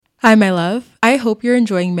Hi, my love. I hope you're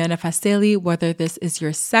enjoying Manifest Daily, whether this is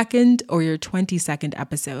your second or your 22nd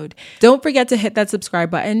episode. Don't forget to hit that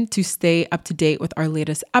subscribe button to stay up to date with our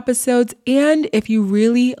latest episodes. And if you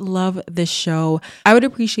really love this show, I would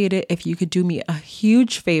appreciate it if you could do me a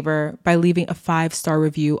huge favor by leaving a 5-star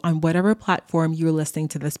review on whatever platform you're listening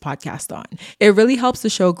to this podcast on. It really helps the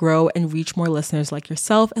show grow and reach more listeners like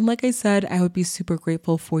yourself. And like I said, I would be super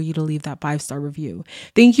grateful for you to leave that 5-star review.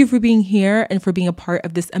 Thank you for being here and for being a part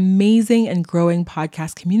of this amazing and growing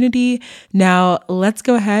podcast community. Now, let's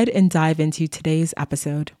go ahead and dive into today's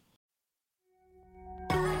episode.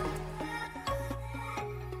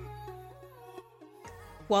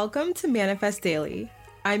 Welcome to Manifest Daily.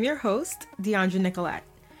 I'm your host, Deandra Nicolette.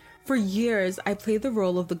 For years, I played the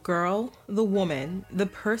role of the girl, the woman, the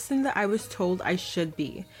person that I was told I should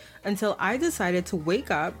be, until I decided to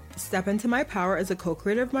wake up, step into my power as a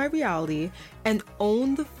co-creator of my reality, and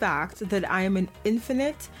own the fact that I am an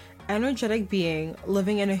infinite, energetic being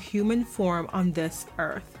living in a human form on this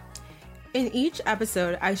earth. In each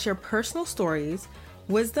episode, I share personal stories,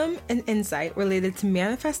 wisdom, and insight related to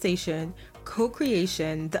manifestation,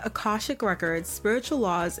 co-creation, the Akashic records, spiritual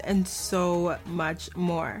laws, and so much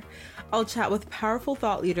more. I'll chat with powerful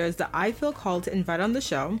thought leaders that I feel called to invite on the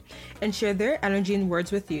show and share their energy and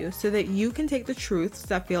words with you so that you can take the truths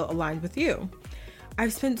that feel aligned with you.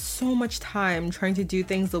 I've spent so much time trying to do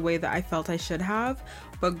things the way that I felt I should have,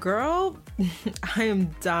 but girl, I am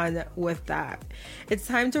done with that. It's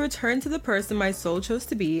time to return to the person my soul chose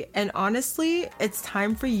to be, and honestly, it's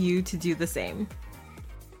time for you to do the same.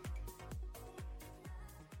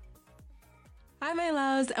 Hi, my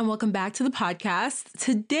loves, and welcome back to the podcast.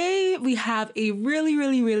 Today, we have a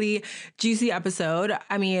really juicy episode.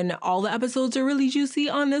 I mean, all the episodes are really juicy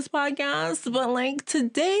on this podcast, but like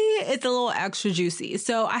today, it's a little extra juicy.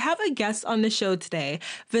 So I have a guest on the show today,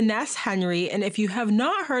 Vanessa Henry, and if you have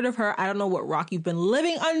not heard of her, I don't know what rock you've been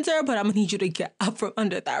living under, but I'm gonna need you to get up from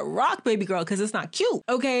under that rock, baby girl, because it's not cute,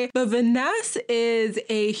 okay? But Vanessa is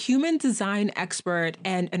a human design expert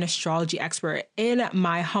and an astrology expert, in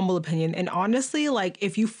my humble opinion, and honestly, like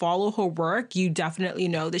if you follow her work, you definitely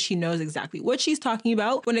know that she knows exactly what she's talking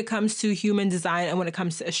about when it comes to human design and when it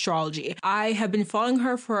comes to astrology. I have been following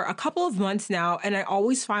her for a couple of months now, and I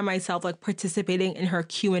always find myself like participating in her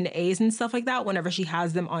Q&As and stuff like that whenever she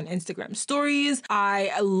has them on Instagram stories.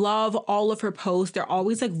 I love all of her posts. They're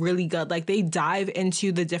always like really good. Like they dive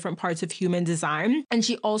into the different parts of human design. And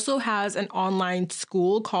she also has an online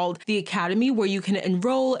school called The Academy where you can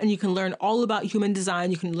enroll and you can learn all about human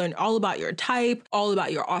design. You can learn all about your type, all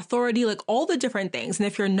about your authority, like all the different things. And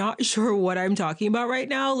if you're not sure what I'm talking about right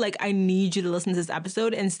now, like I need you to listen to this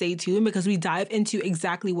episode and stay tuned because we dive into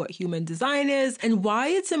exactly what human design is and why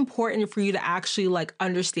it's important for you to actually like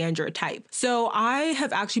understand your type. So I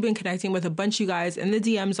have actually been connecting with a bunch of you guys in the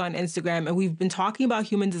DMs on Instagram, and we've been talking about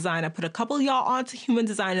human design. I put a couple of y'all onto human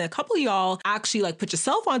design, and a couple of y'all actually like put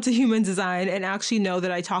yourself onto human design and actually know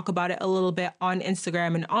that I talk about it a little bit on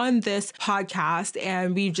Instagram and on this podcast.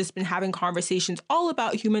 And we've just been having conversations all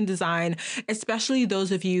about human design, especially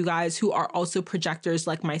those of you guys who are also projectors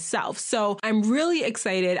like myself. So I'm really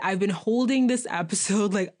excited. I've been holding this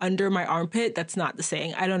episode like under my armpit. That's not the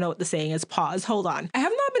saying. I don't know what the saying is. Pause. Hold on. I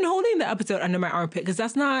have not been holding the episode under my armpit because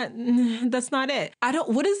that's not it.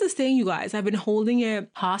 What is the saying, you guys? I've been holding it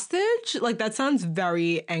hostage. Like that sounds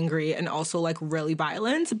very angry and also like really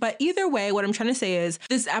violent. But either way, what I'm trying to say is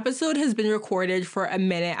this episode has been recorded for a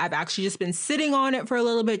minute. I've actually just been sitting on it for a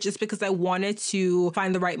little bit just because I wanted to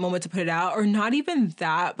find the right moment to put it out, or not even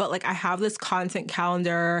that, but like I have this content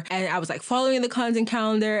calendar and I was like following the content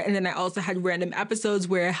calendar, and then I also had random episodes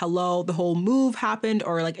where the whole move happened,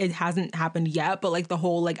 or like it hasn't happened yet, but like the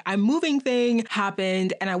whole like I'm moving thing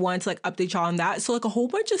happened, and I wanted to like update y'all on that. So like a whole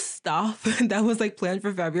bunch of stuff that was like planned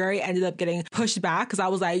for February ended up getting pushed back because I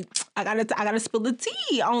was like, I gotta spill the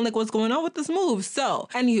tea on like what's going on with this move. So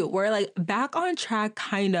anywho, we're like back on track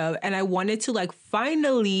kind of, and I wanted to like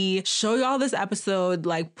finally show y'all this episode,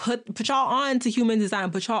 like put y'all on to human design,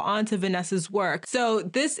 put y'all on to Vanessa's work. So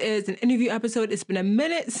this is an interview episode. It's been a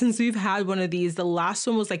minute since we've had one of these. The last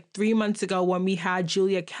one was like 3 months ago when we had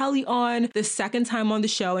Julia Kelly on the second time on the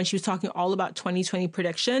show, and she was talking all about 2020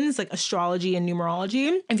 predictions, like astrology and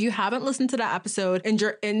numerology. If you haven't listened to that episode and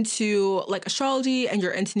you're into like astrology and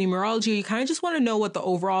you're into numerology, astrology, or you kind of just want to know what the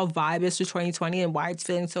overall vibe is for 2020 and why it's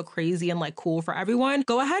feeling so crazy and like cool for everyone,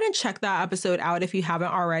 go ahead and check that episode out if you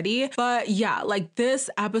haven't already. But yeah, like this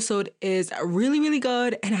episode is really, really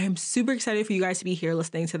good. And I'm super excited for you guys to be here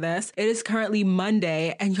listening to this. It is currently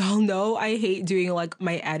Monday, and y'all know I hate doing like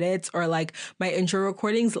my edits or like my intro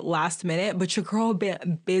recordings last minute, but your girl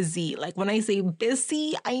been busy. Like when I say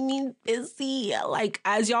busy, I mean busy. Like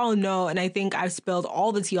as y'all know, and I think I've spilled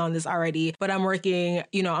all the tea on this already, but I'm working,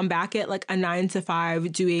 I'm back at like a 9 to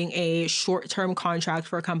 5 doing a short-term contract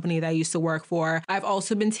for a company that I used to work for. I've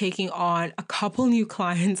also been taking on a couple new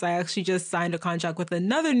clients. I actually just signed a contract with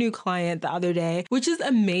another new client the other day, which is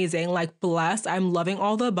amazing. Like blessed. I'm loving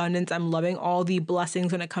all the abundance. I'm loving all the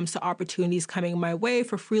blessings when it comes to opportunities coming my way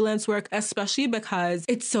for freelance work, especially because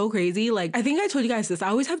it's so crazy. Like I think I told you guys this. I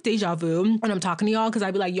always have deja vu when I'm talking to y'all because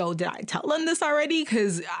I'd be like, yo, did I tell them this already?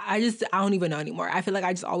 Because I don't even know anymore. I feel like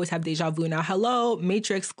I just always have deja vu now. Hello,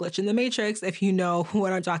 Matrix, glitch in the Matrix. If you know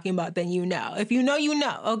what I'm talking about, then you know. If you know, you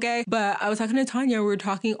know, okay? But I was talking to Tanya. We were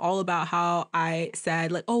talking all about how I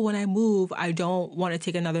said like, oh, when I move, I don't want to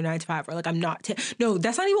take another 9 to 5, or like I'm not. No,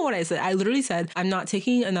 that's not even what I said. I literally said I'm not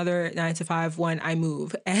taking another 9 to 5 when I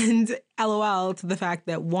move. And LOL to the fact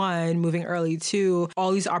that 1, moving early, 2,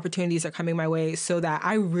 all these opportunities are coming my way, so that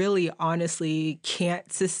I really honestly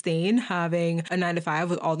can't sustain having a 9 to 5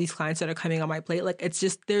 with all these clients that are coming on my plate. Like it's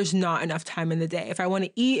just, there's not enough time in the day. If I want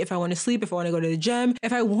to eat, if I want to sleep, if I want to go to the gym,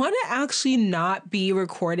 if I want to actually not be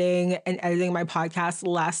recording and editing my podcast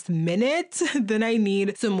last minute, then I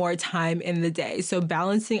need some more time in the day. So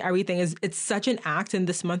balancing everything it's such an act. And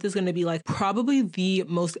this month is going to be like probably the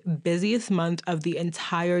most busiest month of the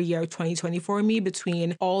entire year 2020 for me,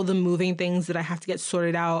 between all the moving things that I have to get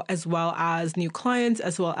sorted out, as well as new clients,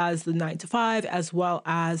 as well as the 9 to 5, as well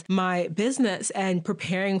as my business and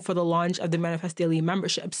preparing for the launch of the Manifest Daily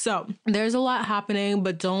membership. So there's a lot happening,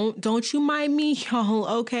 but don't you mind me, y'all,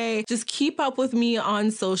 okay? Just keep up with me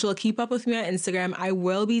on social, keep up with me on Instagram. I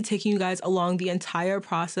will be taking you guys along the entire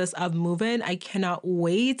process of moving. I cannot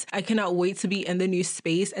wait. I cannot wait to be in the new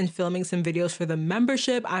space and filming some videos for the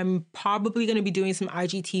membership. I'm probably going to be doing some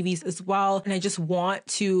IGTVs as well. And I just want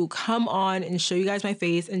to come on and show you guys my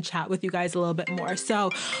face and chat with you guys a little bit more.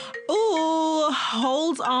 So, ooh,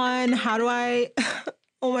 hold on. How do I...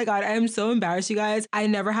 Oh my God, I am so embarrassed, you guys. I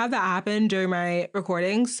never have that happen during my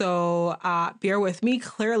recording, so bear with me.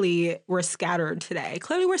 Clearly, we're scattered today.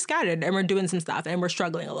 Clearly, we're scattered and we're doing some stuff and we're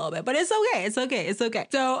struggling a little bit, but it's okay. It's okay. It's okay.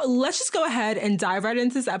 So let's just go ahead and dive right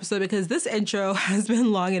into this episode, because this intro has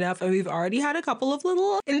been long enough and we've already had a couple of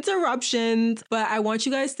little interruptions, but I want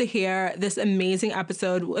you guys to hear this amazing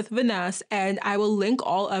episode with Vanessa, and I will link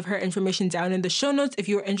all of her information down in the show notes if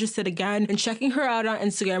you're interested again in checking her out on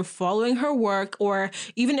Instagram, following her work, or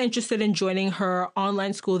even interested in joining her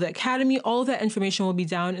online school, The Academy. All of that information will be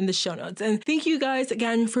down in the show notes. And thank you guys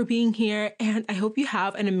again for being here. And I hope you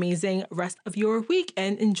have an amazing rest of your week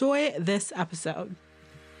and enjoy this episode.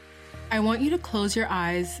 I want you to close your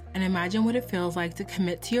eyes and imagine what it feels like to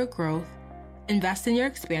commit to your growth, invest in your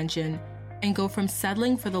expansion, and go from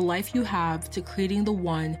settling for the life you have to creating the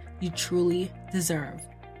one you truly deserve.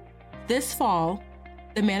 This fall,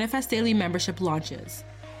 the Manifest Daily membership launches.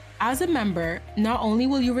 As a member, not only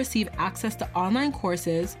will you receive access to online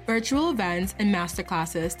courses, virtual events, and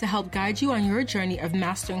masterclasses to help guide you on your journey of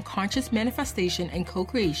mastering conscious manifestation and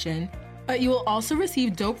co-creation, but you will also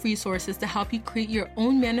receive dope resources to help you create your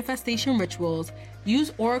own manifestation rituals,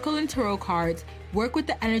 use Oracle and Tarot cards, work with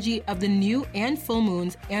the energy of the new and full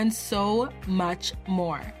moons, and so much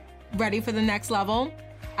more. Ready for the next level?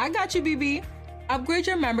 I got you, BB. Upgrade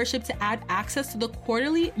your membership to add access to the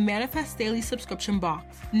quarterly Manifest Daily subscription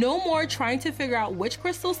box. No more trying to figure out which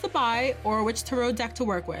crystals to buy or which tarot deck to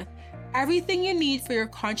work with. Everything you need for your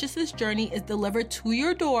consciousness journey is delivered to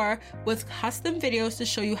your door with custom videos to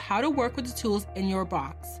show you how to work with the tools in your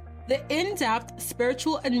box. The in-depth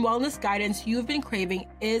spiritual and wellness guidance you've been craving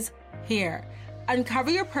is here.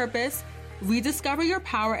 Uncover your purpose, rediscover your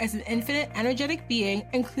power as an infinite energetic being,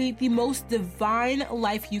 and create the most divine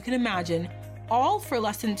life you can imagine, all for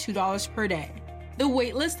less than $2 per day. The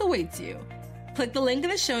waitlist awaits you. Click the link in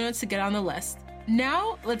the show notes to get on the list.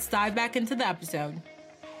 Now, let's dive back into the episode.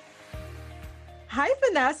 Hi,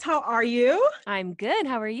 Vanessa. How are you? I'm good.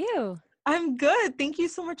 How are you? I'm good. Thank you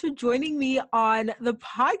so much for joining me on the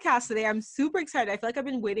podcast today. I'm super excited. I feel like I've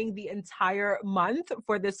been waiting the entire month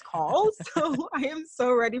for this call. So I am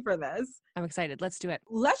so ready for this. I'm excited. Let's do it.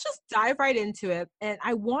 Let's just dive right into it. And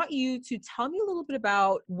I want you to tell me a little bit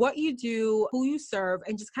about what you do, who you serve,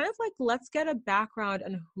 and just kind of like, let's get a background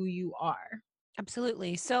on who you are.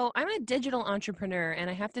 Absolutely. So I'm a digital entrepreneur, and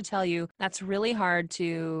I have to tell you, that's really hard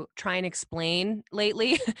to try and explain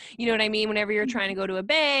lately. You know what I mean? Whenever you're trying to Mhm. go to a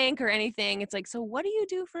bank or anything, it's like, so what do you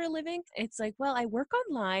do for a living? It's like, well, I work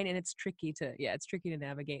online, and it's tricky to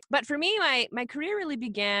navigate. But for me, my career really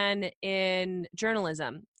began in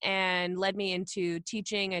journalism and led me into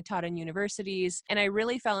teaching. I taught in universities, and I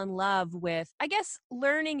really fell in love with, I guess,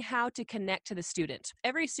 learning how to connect to the student.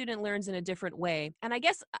 Every student learns in a different way. And I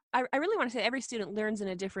guess I really want to say every student learns in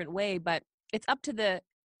a different way, but it's up to the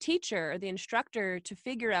teacher or the instructor to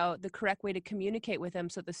figure out the correct way to communicate with them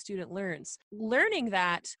so the student learns. Learning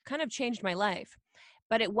that kind of changed my life,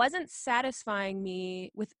 but it wasn't satisfying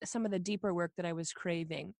me with some of the deeper work that I was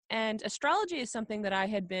craving. And astrology is something that I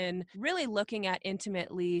had been really looking at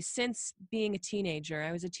intimately since being a teenager.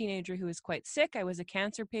 I was a teenager who was quite sick. I was a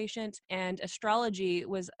cancer patient, and astrology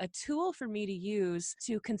was a tool for me to use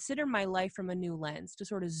to consider my life from a new lens, to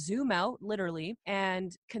sort of zoom out literally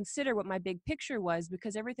and consider what my big picture was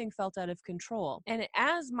because everything felt out of control. And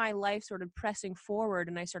as my life sort of pressing forward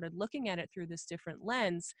and I started looking at it through this different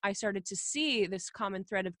lens, I started to see this common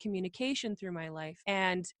thread of communication through my life.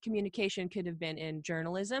 And communication could have been in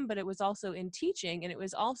journalism, but it was also in teaching, and it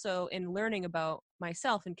was also in learning about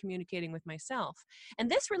myself and communicating with myself. And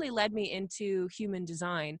this really led me into human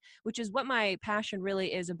design, which is what my passion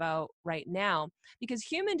really is about right now, because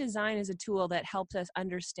human design is a tool that helps us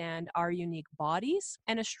understand our unique bodies,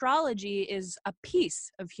 and astrology is a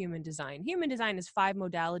piece of human design. Human design is 5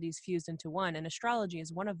 modalities fused into one, and astrology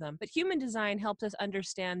is one of them. But human design helps us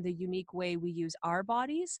understand the unique way we use our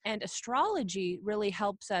bodies, and astrology really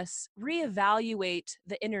helps us reevaluate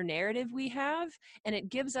the inner narrative we have, and it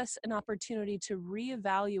gives us an opportunity to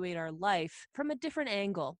reevaluate our life from a different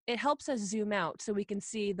angle. It helps us zoom out so we can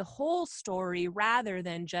see the whole story rather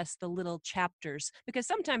than just the little chapters. Because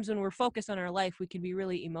sometimes when we're focused on our life, we can be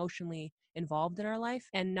really emotionally involved in our life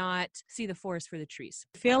and not see the forest for the trees.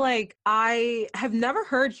 I feel like I have never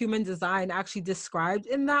heard human design actually described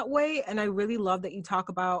in that way. And I really love that you talk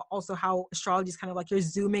about also how astrology is kind of like you're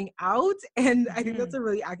zooming out. And I think that's Mhm. a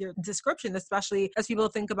really accurate description, especially as people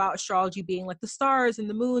think about astrology being like the stars and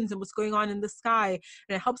the moons and what's going on in the sky.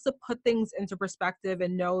 And it helps to put things into perspective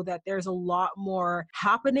and know that there's a lot more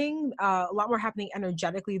happening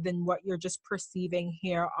energetically than what you're just perceiving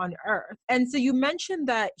here on Earth. And so you mentioned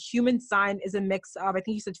that human sign is a mix of, I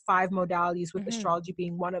think you said 5 modalities, with Mhm. astrology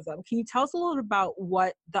being one of them. Can you tell us a little bit about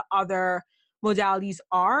what the other modalities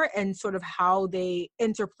are and sort of how they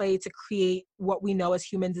interplay to create what we know as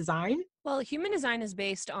human design? Well, human design is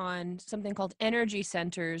based on something called energy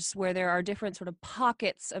centers, where there are different sort of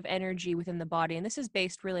pockets of energy within the body. And this is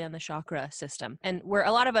based really on the chakra system. And where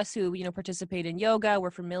a lot of us who, participate in yoga,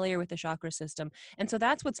 we're familiar with the chakra system. And so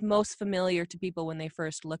that's what's most familiar to people when they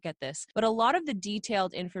first look at this. But a lot of the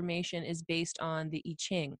detailed information is based on the I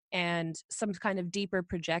Ching and some kind of deeper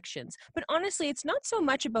projections. But honestly, it's not so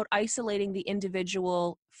much about isolating the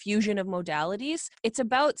individual fusion of modalities. It's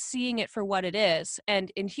about seeing it for what it is.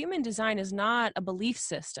 And in human design is not a belief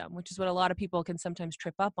system, which is what a lot of people can sometimes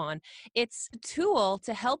trip up on. It's a tool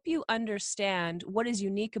to help you understand what is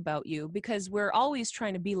unique about you, because we're always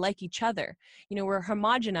trying to be like each other. We're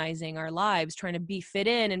homogenizing our lives, trying to be fit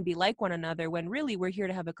in and be like one another, when really we're here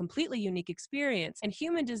to have a completely unique experience. And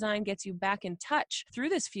human design gets you back in touch through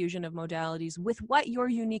this fusion of modalities with what your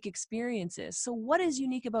unique experience is. So what is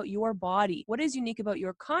unique about your body? What is unique about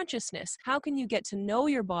your consciousness? How can you get to know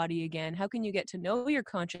your body again? How can you get to know your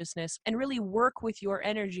consciousness and really work with your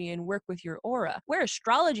energy and work with your aura? Where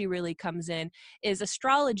astrology really comes in is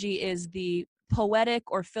astrology is the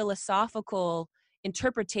poetic or philosophical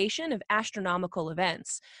interpretation of astronomical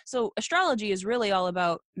events. So astrology is really all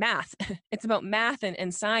about math. It's about math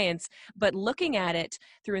and science, but looking at it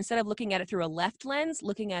through, instead of looking at it through a left lens,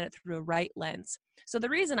 looking at it through a right lens. So the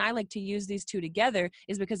reason I like to use these two together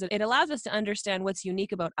is because it allows us to understand what's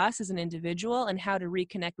unique about us as an individual and how to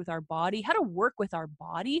reconnect with our body, how to work with our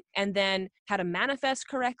body, and then how to manifest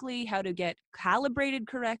correctly, how to get calibrated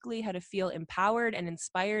correctly, how to feel empowered and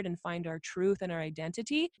inspired and find our truth and our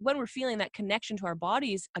identity. When we're feeling that connection to our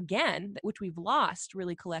bodies again, which we've lost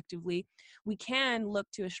really collectively, we can look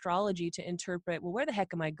to astrology to interpret, well, where the heck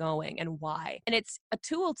am I going and why? And it's a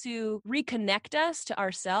tool to reconnect us to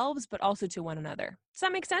ourselves, but also to one another. Does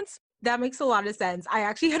that make sense? That makes a lot of sense. I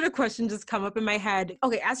actually had a question just come up in my head.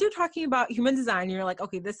 Okay, as you're talking about human design, you're like,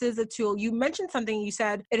 okay, this is a tool. You mentioned something, you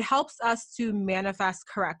said it helps us to manifest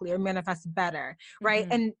correctly or manifest better, right?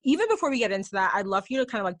 Mm-hmm. And even before we get into that, I'd love for you to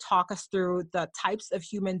kind of like talk us through the types of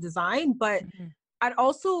human design, but Mm-hmm. I'd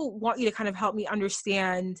also want you to kind of help me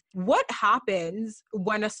understand what happens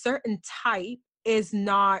when a certain type is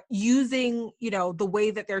not using, the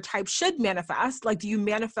way that their type should manifest. Like, do you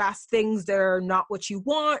manifest things that are not what you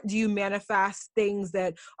want? Do you manifest things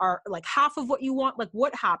that are like half of what you want? Like,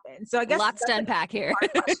 what happens? So I guess Lots to that's like unpack here. a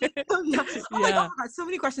hard question. Yeah. I'm like, oh Yeah. my God, so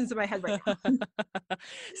many questions in my head right now.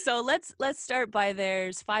 So let's start by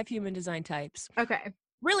there's 5 human design types. Okay.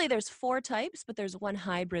 Really, there's 4 types, but there's one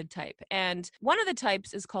hybrid type. And one of the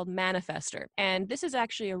types is called manifester. And this is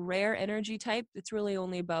actually a rare energy type. It's really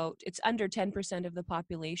only it's under 10% of the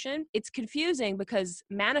population. It's confusing because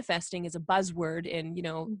manifesting is a buzzword in,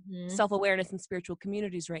 self-awareness and spiritual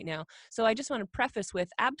communities right now. So I just want to preface with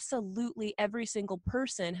absolutely every single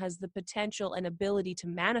person has the potential and ability to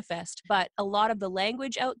manifest. But a lot of the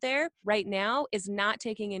language out there right now is not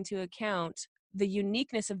taking into account the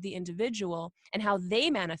uniqueness of the individual and how they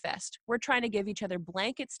manifest. We're trying to give each other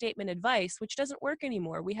blanket statement advice, which doesn't work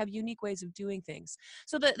anymore. We have unique ways of doing things.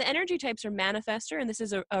 So the energy types are manifester, and this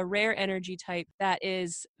is a rare energy type that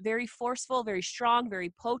is very forceful, very strong,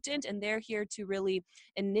 very potent, and they're here to really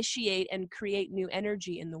initiate and create new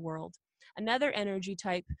energy in the world. Another energy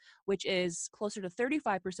type, which is closer to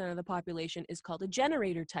 35% of the population, is called a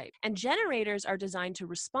generator type. And generators are designed to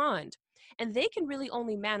respond. And they can really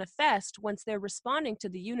only manifest once they're responding to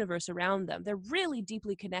the universe around them. They're really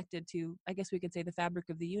deeply connected to, I guess we could say, the fabric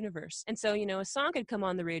of the universe. And so, a song could come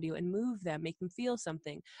on the radio and move them, make them feel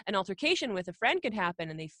something. An altercation with a friend could happen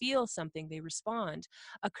and they feel something, they respond.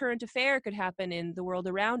 A current affair could happen in the world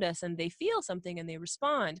around us and they feel something and they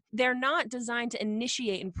respond. They're not designed to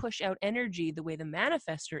initiate and push out energy the way the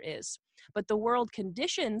manifester is. But the world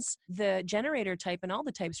conditions the generator type and all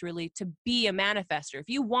the types really to be a manifester. If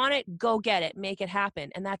you want it, go get it, make it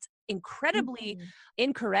happen. And that's incredibly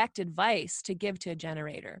incorrect advice to give to a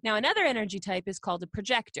generator. Now, another energy type is called a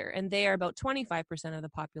projector, and they are about 25% of the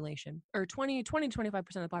population, or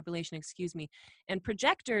 25% of the population, excuse me. And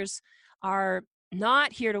projectors are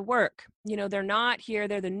not here to work. They're not here.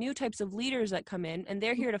 They're the new types of leaders that come in, and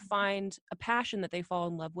they're here to find a passion that they fall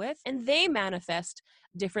in love with, and they manifest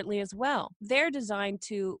differently as well. They're designed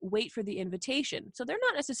to wait for the invitation. So they're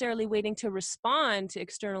not necessarily waiting to respond to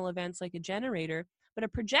external events like a generator, but a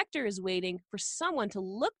projector is waiting for someone to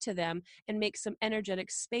look to them and make some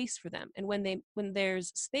energetic space for them. And when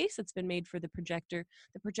there's space that's been made for the projector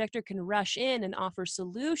can rush in and offer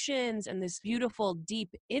solutions and this beautiful,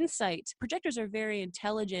 deep insight. Projectors are very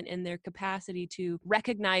intelligent in their capacity to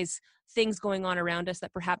recognize things going on around us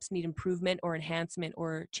that perhaps need improvement or enhancement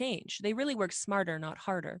or change. They really work smarter, not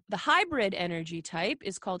harder. The hybrid energy type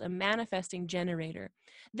is called a manifesting generator.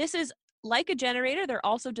 This is like a generator, they're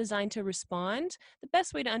also designed to respond. The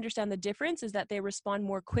best way to understand the difference is that they respond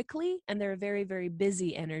more quickly and they're a very, very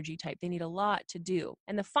busy energy type. They need a lot to do.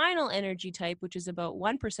 And the final energy type, which is about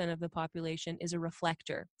 1% of the population, is a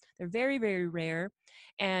reflector. They're very, very rare.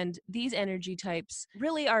 And these energy types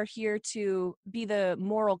really are here to be the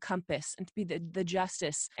moral compass and to be the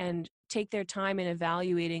justice and take their time in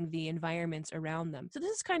evaluating the environments around them. So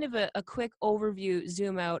this is kind of a quick overview,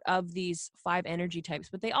 zoom out of these 5 energy types,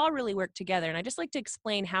 but they all really work together. And I just like to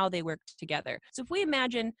explain how they work together. So if we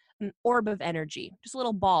imagine an orb of energy, just a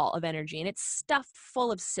little ball of energy, and it's stuffed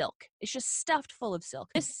full of silk. It's just stuffed full of silk.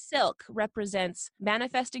 This silk represents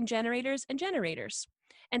manifesting generators and generators.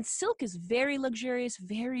 And silk is very luxurious,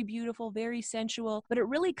 very beautiful, very sensual, but it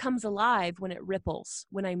really comes alive when it ripples,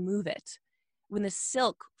 when I move it. When the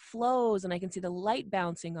silk flows and I can see the light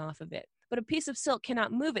bouncing off of it. But a piece of silk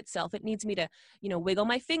cannot move itself. It needs me to, wiggle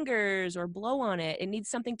my fingers or blow on it. It needs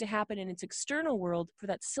something to happen in its external world for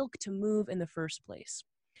that silk to move in the first place.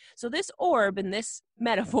 So this orb in this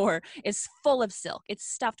metaphor is full of silk. It's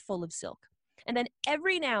stuffed full of silk. And then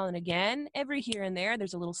every now and again, every here and there,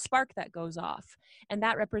 there's a little spark that goes off. And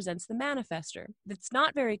that represents the manifester. That's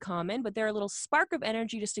not very common, but they're a little spark of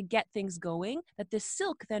energy just to get things going that this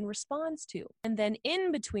silk then responds to. And then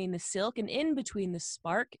in between the silk and in between the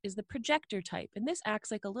spark is the projector type. And this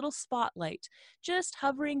acts like a little spotlight, just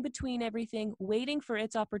hovering between everything, waiting for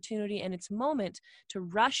its opportunity and its moment to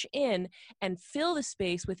rush in and fill the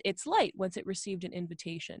space with its light once it received an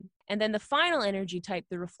invitation. And then the final energy type,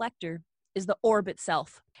 the reflector, is the orb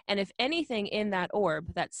itself. And if anything in that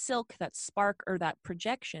orb, that silk, that spark, or that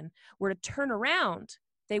projection were to turn around,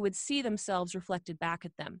 they would see themselves reflected back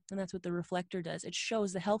at them. And that's what the reflector does. It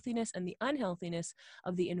shows the healthiness and the unhealthiness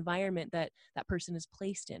of the environment that that person is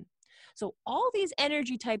placed in. So all these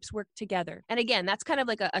energy types work together. And again, that's kind of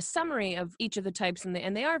like a summary of each of the types, and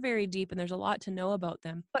they are very deep and there's a lot to know about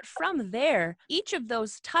them. But from there, each of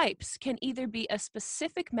those types can either be a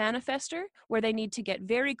specific manifester where they need to get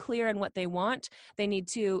very clear on what they want. They need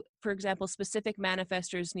to, for example, specific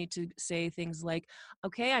manifestors need to say things like,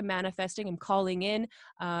 okay, I'm manifesting, I'm calling in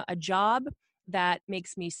a job that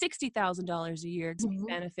makes me $60,000 a year, gives me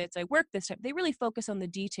benefits, I work this time. They really focus on the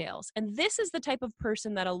details. And this is the type of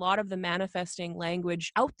person that a lot of the manifesting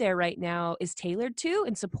language out there right now is tailored to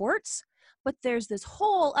and supports. But there's this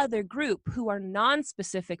whole other group who are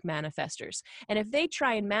non-specific manifestors. And if they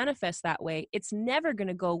try and manifest that way, it's never going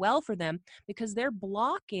to go well for them because they're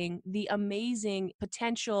blocking the amazing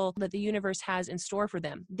potential that the universe has in store for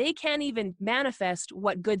them. They can't even manifest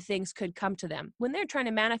what good things could come to them. When they're trying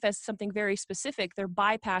to manifest something very specific, they're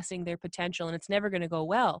bypassing their potential and it's never going to go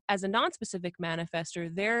well. As a non-specific manifestor,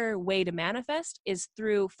 their way to manifest is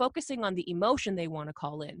through focusing on the emotion they want to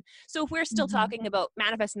call in. So if we're still talking about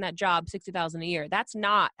manifesting that job, 60,000 a year, that's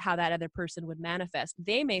not how that other person would manifest.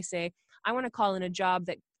 They may say, I want to call in a job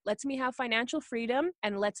that lets me have financial freedom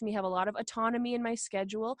and lets me have a lot of autonomy in my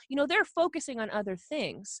schedule. You know, they're focusing on other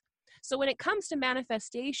things. So when it comes to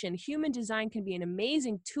manifestation, human design can be an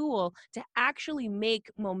amazing tool to actually make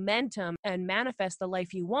momentum and manifest the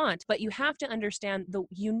life you want. But you have to understand the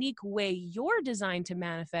unique way you're designed to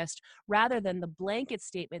manifest rather than the blanket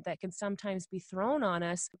statement that can sometimes be thrown on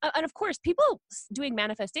us. And of course, people doing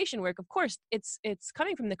manifestation work, of course, it's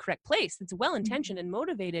coming from the correct place. It's well-intentioned and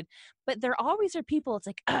motivated. But there always are people, it's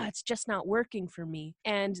like, it's just not working for me.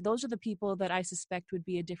 And those are the people that I suspect would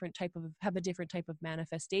be have a different type of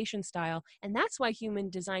manifestation style. And that's why human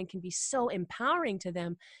design can be so empowering to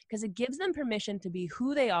them, because it gives them permission to be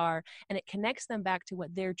who they are and it connects them back to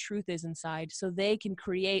what their truth is inside so they can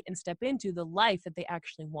create and step into the life that they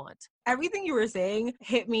actually want. Everything you were saying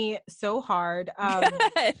hit me so hard.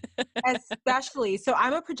 Good. Especially, so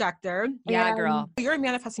I'm a projector. Yeah, girl. You're a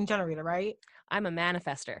manifesting generator, right? I'm a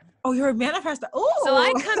manifester. Oh, you're a manifestor. Oh, so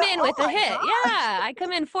I come in with a hit. Gosh. Yeah, I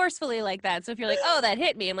come in forcefully like that. So if you're like, oh, that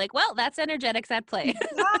hit me, I'm like, well, that's energetics at play.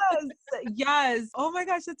 Yes. Oh my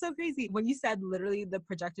gosh, that's so crazy. When you said literally the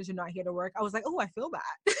projectors are not here to work, I was like, oh, I feel bad.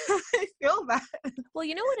 I feel bad. Well,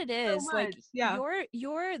 you know what it is? So like, yeah.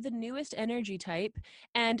 you're the newest energy type,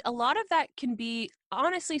 and a lot of that can be,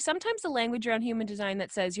 honestly, sometimes the language around human design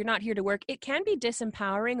that says you're not here to work, it can be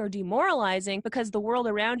disempowering or demoralizing because the world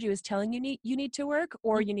around you is telling you need to work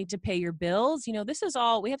or you need to pay your bills. You know, this is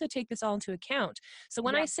all, we have to take this all into account. So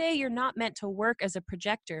when I say you're not meant to work as a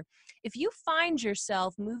projector, if you find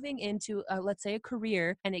yourself moving into, let's say, a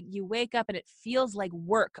career and you wake up and it feels like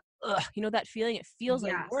work, you know that feeling? It feels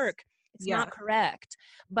like work. It's not correct.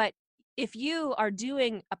 But if you are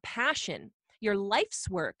doing a passion, your life's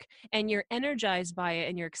work, and you're energized by it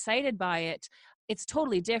and you're excited by it, it's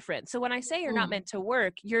totally different. So when I say you're not meant to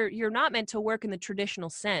work, you're not meant to work in the traditional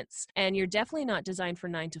sense, and you're definitely not designed for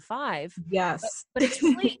 9 to 5. Yes. But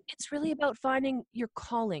it's really about finding your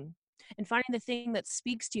calling and finding the thing that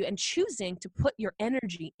speaks to you and choosing to put your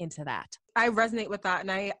energy into that. I resonate with that. And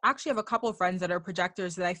I actually have a couple of friends that are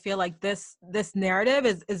projectors that I feel like this narrative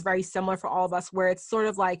is very similar for all of us, where it's sort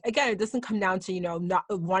of like, again, it doesn't come down to, not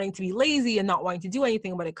wanting to be lazy and not wanting to do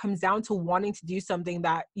anything, but it comes down to wanting to do something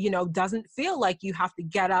that, doesn't feel like you have to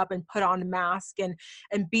get up and put on a mask and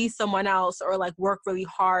be someone else, or like work really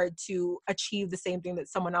hard to achieve the same thing that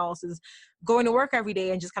someone else is going to work every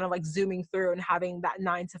day, and just kind of like zooming through and having that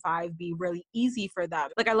 9 to 5 be really easy for them.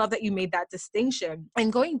 Like, I love that you made that distinction.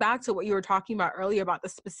 And going back to what you were talking about earlier about the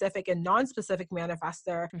specific and non-specific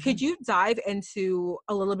manifestor, could you dive into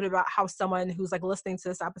a little bit about how someone who's like listening to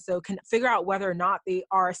this episode can figure out whether or not they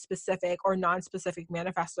are a specific or non-specific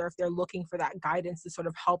manifestor, if they're looking for that guidance to sort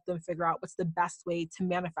of help them figure out what's the best way to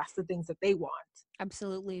manifest the things that they want?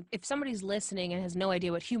 Absolutely. If somebody's listening and has no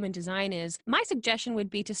idea what human design is, my suggestion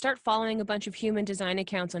would be to start following a bunch of human design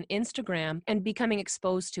accounts on Instagram and becoming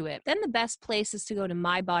exposed to it. Then the best place is to go to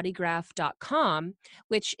mybodygraph.com,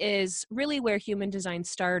 which is really where human design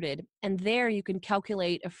started. And there you can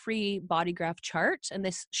calculate a free body graph chart. And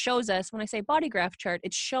this shows us, when I say body graph chart,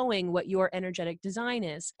 it's showing what your energetic design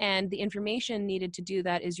is. And the information needed to do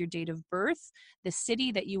that is your date of birth, the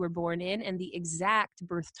city that you were born in, and the exact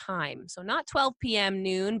birth time. So not 12 p.m.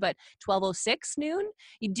 noon, but 12:06 noon.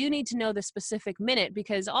 You do need to know the specific minute,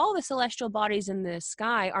 because all the celestial bodies in the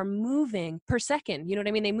sky are moving per second. You know what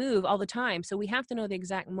I mean? They move all the time. So we have to know the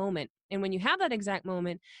exact moment. And when you have that exact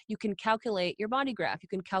moment, you can calculate your body graph. You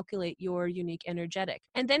can calculate your unique energetic.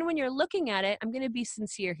 And then when you're looking at it, I'm going to be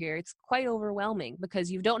sincere here. It's quite overwhelming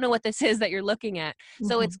because you don't know what this is that you're looking at.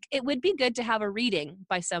 So it would be good to have a reading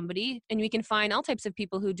by somebody. And we can find all types of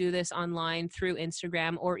people who do this online through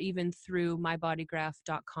Instagram or even through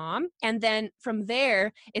mybodygraph.com. And then from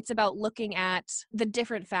there, it's about looking at the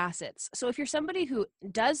different facets. So if you're somebody who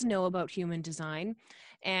does know about human design,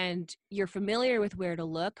 and you're familiar with where to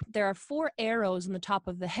look, there are 4 arrows on the top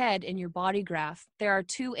of the head in your body graph. There are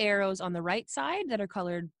 2 arrows on the right side that are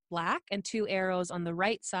colored black and 2 arrows on the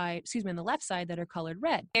on the left side that are colored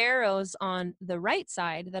red. Arrows on the right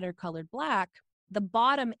side that are colored black, the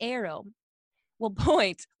bottom arrow will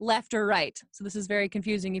point left or right. So this is very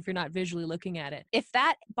confusing if you're not visually looking at it. If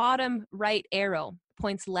that bottom right arrow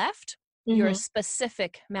points left, you're a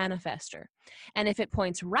specific manifester. And if it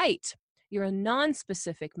points right, you're a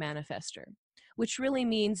non-specific manifester, which really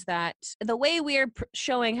means that the way we're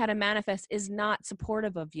showing how to manifest is not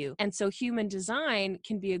supportive of you. And so human design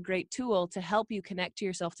can be a great tool to help you connect to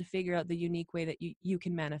yourself to figure out the unique way that you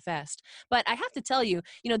can manifest. But I have to tell you,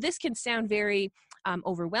 this can sound very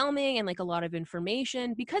overwhelming and like a lot of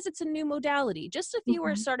information because it's a new modality. Just if you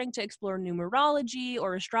are starting to explore numerology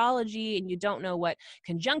or astrology and you don't know what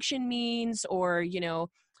conjunction means or,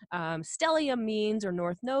 stellium means or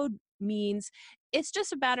north node means, it's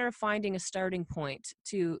just a matter of finding a starting point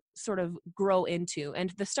to sort of grow into. And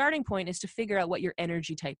the starting point is to figure out what your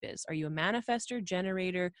energy type is. Are you a manifester,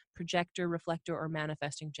 generator, projector, reflector, or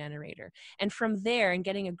manifesting generator? And from there, and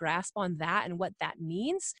getting a grasp on that and what that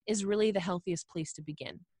means is really the healthiest place to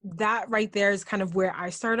begin. That right there is kind of where I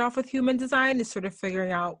started off with human design, is sort of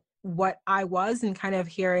figuring out what I was and kind of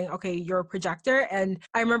hearing, okay, you're a projector. And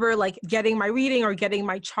I remember like getting my reading or getting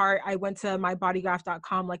my chart. I went to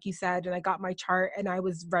mybodygraph.com, like you said, and I got my chart and I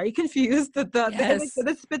was very confused that the image that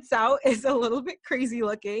it spits out is a little bit crazy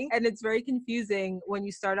looking. And it's very confusing when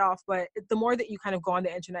you start off, but the more that you kind of go on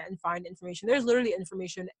the internet and find information, there's literally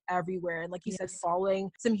information everywhere. And like you said,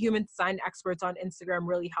 following some human design experts on Instagram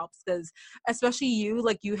really helps, because especially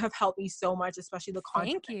you have helped me so much, especially the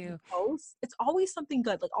content you post. It's always something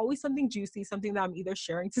good, like always something juicy, something that I'm either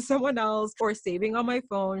sharing to someone else or saving on my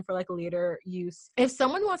phone for like later use. If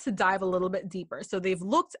someone wants to dive a little bit deeper, so they've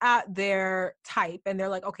looked at their type and they're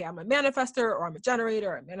like, okay, I'm a manifester or I'm a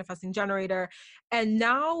generator or a manifesting generator, and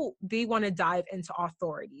now they want to dive into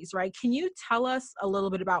authorities, right? Can you tell us a little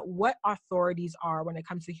bit about what authorities are when it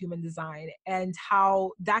comes to human design and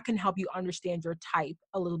how that can help you understand your type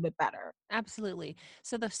a little bit better? Absolutely.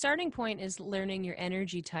 So the starting point is learning your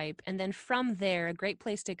energy type. And then from there, a great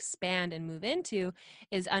place to expand and move into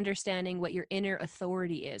is understanding what your inner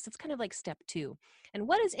authority is. It's kind of like step 2. And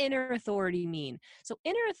what does inner authority mean? So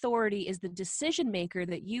inner authority is the decision maker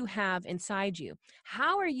that you have inside you.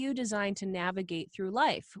 How are you designed to navigate through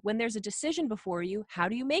life? When there's a decision before you, how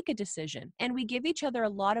do you make a decision? And we give each other a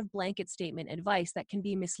lot of blanket statement advice that can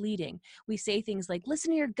be misleading. We say things like,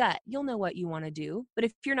 listen to your gut, you'll know what you want to do. But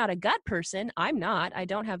if you're not a gut person, I'm not. I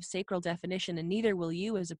don't have sacral definition, and neither will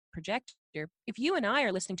you as a projector. If you and I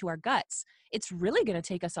are listening to our guts, it's really going to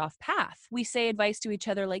take us off path. We say advice to each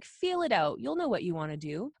other like, feel it out. You'll know what you want to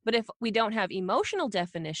do. But if we don't have emotional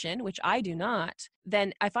definition, which I do not,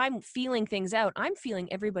 then if I'm feeling things out, I'm feeling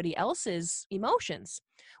everybody else's emotions.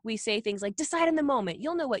 We say things like, decide in the moment.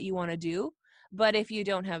 You'll know what you want to do. But if you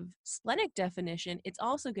don't have splenic definition, it's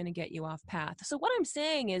also going to get you off path. So what I'm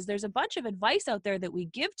saying is there's a bunch of advice out there that we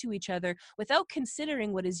give to each other without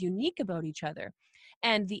considering what is unique about each other.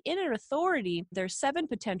 And the inner authority, there's 7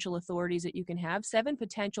 potential authorities that you can have, 7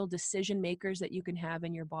 potential decision makers that you can have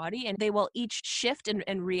in your body. And they will each shift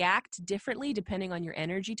and react differently depending on your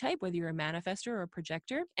energy type, whether you're a manifestor or a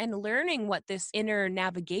projector. And learning what this inner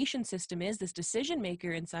navigation system is, this decision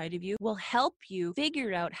maker inside of you, will help you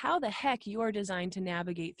figure out how the heck you are designed to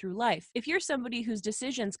navigate through life. If you're somebody whose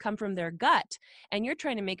decisions come from their gut and you're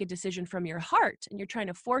trying to make a decision from your heart and you're trying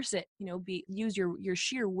to force it, use your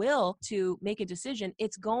sheer will to make a decision,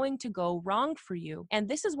 it's going to go wrong for you. And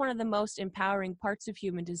this is one of the most empowering parts of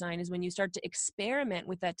human design, is when you start to experiment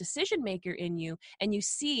with that decision maker in you and you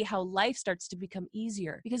see how life starts to become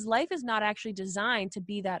easier, because life is not actually designed to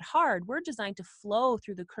be that hard. We're designed to flow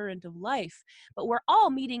through the current of life, but we're all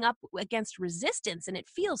meeting up against resistance and it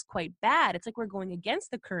feels quite bad. It's like we're going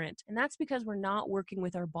against the current. And that's because we're not working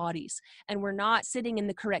with our bodies and we're not sitting in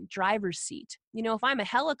the correct driver's seat. If I'm a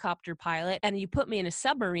helicopter pilot and you put me in a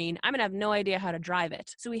submarine, I'm going to have no idea how to drive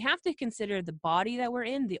it. So we have to consider the body that we're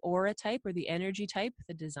in, the aura type or the energy type,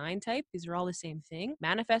 the design type. These are all the same thing.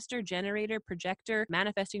 Manifestor, generator, projector,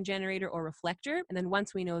 manifesting generator, or reflector. And then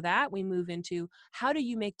once we know that, we move into, how do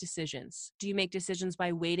you make decisions? Do you make decisions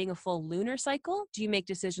by waiting a full lunar cycle? Do you make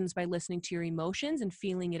decisions by listening to your emotions and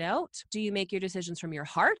feeling it out? Do you make your decisions from your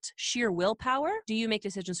heart, sheer willpower? Do you make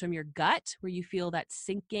decisions from your gut, where you feel that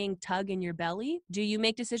sinking tug in your belly? Do you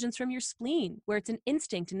make decisions from your spleen, where it's an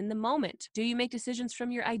instinct and in the moment? Do you make decisions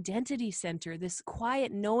from your identity center, this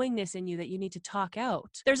quiet knowingness in you that you need to talk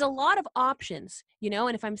out? There's a lot of options,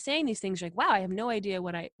 and if I'm saying these things, you're like, wow, I have no idea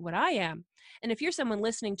what I am. And if you're someone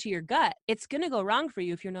listening to your gut, it's going to go wrong for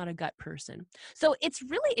you if you're not a gut person. So it's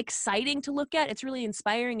really exciting to look at. It's really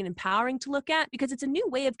inspiring and empowering to look at because it's a new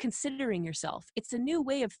way of considering yourself. It's a new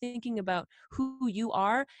way of thinking about who you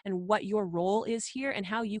are and what your role is here and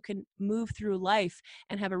how you can move through life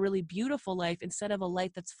and have a really beautiful life instead of a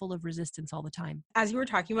life that's full of resistance all the time. As you were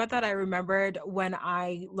talking about that, I remembered when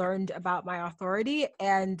I learned about my authority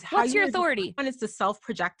and how What's you your were authority? one is the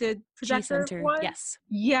self-projected projector G-centered. one. Yes.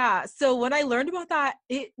 Yeah. So when I learned about that,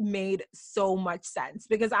 it made so much sense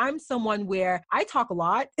because I'm someone where I talk a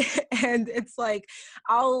lot and it's like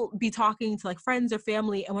I'll be talking to like friends or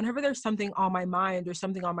family. And whenever there's something on my mind or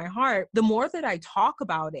something on my heart, the more that I talk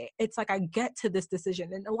about it, it's like I get to this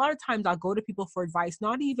decision. And a lot of times I'll go to people for advice,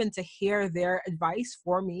 not even to hear their advice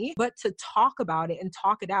for me, but to talk about it and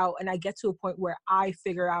talk it out. And I get to a point where I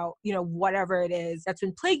figure out, whatever it is that's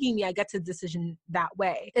been plaguing me, I get to the decision that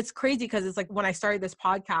way. It's crazy because it's like when I started this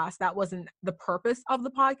podcast, that wasn't the purpose of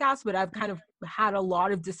the podcast, but I've kind of had a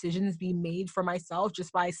lot of decisions be made for myself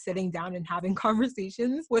just by sitting down and having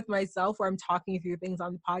conversations with myself where I'm talking through things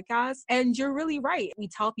on the podcast. And you're really right. We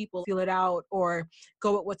tell people feel it out or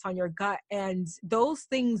go with what's on your gut. And those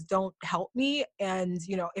things don't help me. And,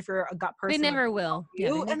 if you're a gut person, They never will.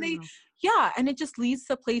 Yeah, they never will. Yeah. And it just leads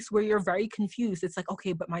to a place where you're very confused. It's like,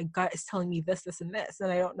 okay, but my gut is telling me this, this, and this.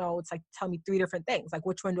 And I don't know. It's like, tell me 3 different things. Like,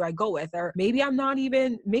 which one do I go with? Or maybe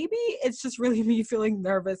maybe it's just really me feeling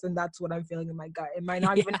nervous. And that's what I'm feeling in my gut. It might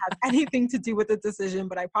not even have anything to do with the decision,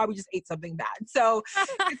 but I probably just ate something bad. So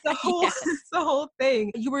it's a whole, Yes. it's a whole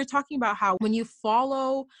thing. You were talking about how when you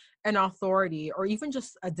follow an authority or even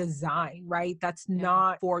just a design, right? That's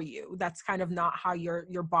not for you. That's kind of not how your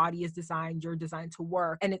body is designed. You're designed to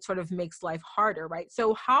work and it sort of makes life harder, right?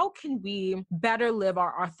 So how can we better live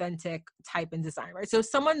our authentic type and design, right? So if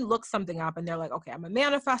someone looks something up and they're like, okay, I'm a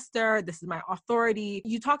manifester. This is my authority.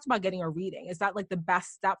 You talked about getting a reading. Is that like the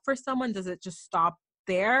best step for someone? Does it just stop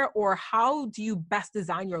there? Or how do you best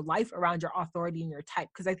design your life around your authority and your type?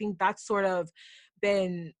 Because I think that's sort of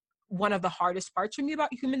been one of the hardest parts for me about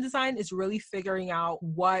human design is really figuring out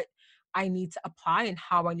what I need to apply and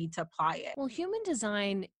how I need to apply it. Well, human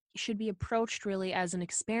design should be approached really as an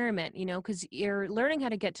experiment, because you're learning how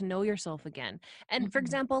to get to know yourself again. And for Mhm.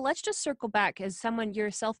 example, let's just circle back as someone, you're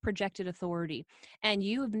a self-projected authority, and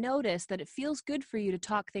you've noticed that it feels good for you to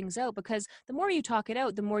talk things out because the more you talk it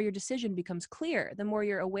out, the more your decision becomes clear, the more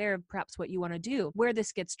you're aware of perhaps what you want to do. Where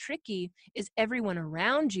this gets tricky is everyone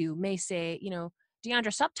around you may say,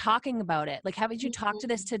 Deandra, stop talking about it. Like, haven't you talked to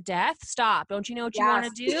this to death? Stop. Don't you know what you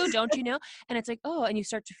want to Yes. do? Don't you know? And it's like, oh, and you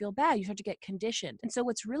start to feel bad. You start to get conditioned. And so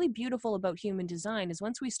what's really beautiful about human design is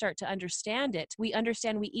once we start to understand it, we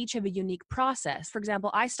understand we each have a unique process. For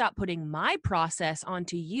example, I stopped putting my process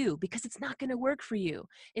onto you because it's not going to work for you.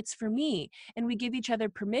 It's for me. And we give each other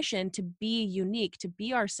permission to be unique, to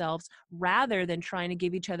be ourselves, rather than trying to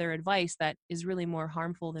give each other advice that is really more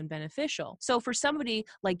harmful than beneficial. So for somebody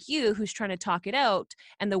like you who's trying to talk it out,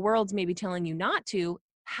 and the world's maybe telling you not to,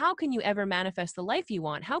 how can you ever manifest the life you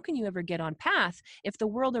want? How can you ever get on path if the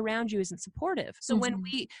world around you isn't supportive? So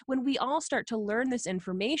when we all start to learn this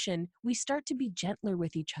information, we start to be gentler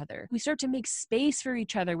with each other. We start to make space for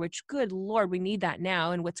each other, which, good Lord, we need that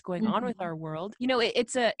now and what's going on with our world.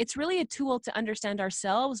 It's really a tool to understand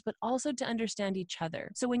ourselves, but also to understand each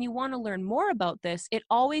other. So when you want to learn more about this, it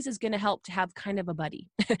always is going to help to have kind of a buddy,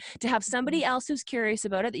 to have somebody else who's curious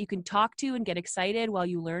about it that you can talk to and get excited while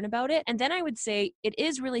you learn about it. And then I would say it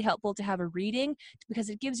is really helpful to have a reading because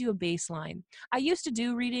it gives you a baseline. I used to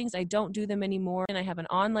do readings. I don't do them anymore. And I have an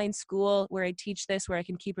online school where I teach this, where I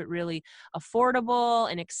can keep it really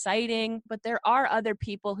affordable and exciting. But there are other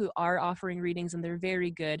people who are offering readings and they're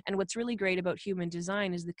very good. And what's really great about human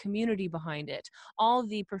design is the community behind it. All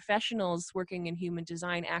the professionals working in human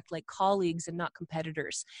design act like colleagues and not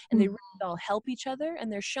competitors. And they really all help each other.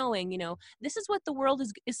 And they're showing, this is what the world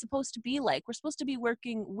is supposed to be like. We're supposed to be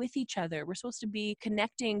working with each other. We're supposed to be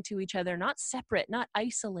connecting to each other, not separate, not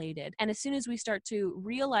isolated. And as soon as we start to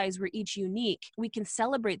realize we're each unique, we can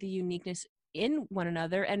celebrate the uniqueness in one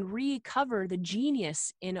another and recover the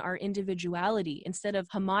genius in our individuality instead of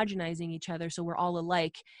homogenizing each other so we're all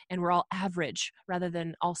alike and we're all average rather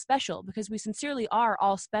than all special, because we sincerely are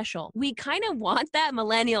all special. We kind of want that,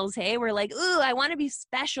 millennials, hey? We're like, ooh, I want to be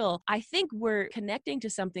special. I think we're connecting to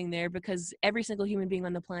something there because every single human being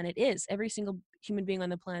on the planet is. Every single human being on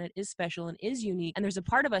the planet is special and is unique. And there's a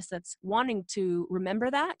part of us that's wanting to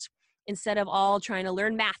remember that, instead of all trying to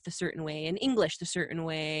learn math a certain way and English a certain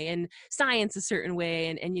way and science a certain way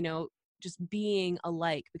and just being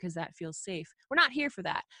alike because that feels safe. We're not here for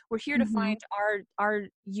that. We're here to find our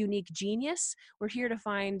unique genius. We're here to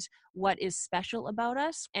find what is special about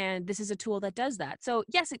us. And this is a tool that does that. So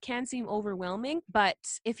yes, it can seem overwhelming, but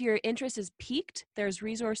if your interest is piqued, there's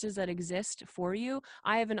resources that exist for you.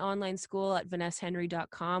 I have an online school at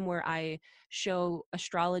vanessahenry.com where I show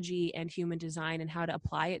astrology and human design and how to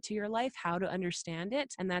apply it to your life, how to understand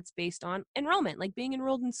it. And that's based on enrollment, like being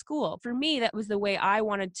enrolled in school. For me, that was the way I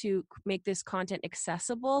wanted to make this content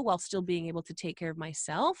accessible while still being able to take care of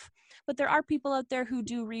myself. But there are people out there who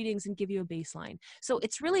do readings and give you a baseline. So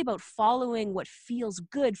it's really about following what feels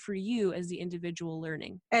good for you as the individual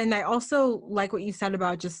learning. And I also like what you said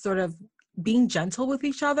about just sort of being gentle with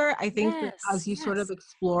each other. I think that as you sort of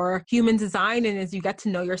explore human design and as you get to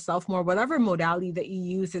know yourself more, whatever modality that you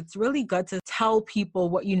use, it's really good to tell people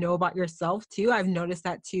what you know about yourself too. I've noticed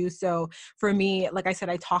that too. So for me, like I said,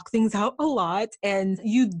 I talk things out a lot, and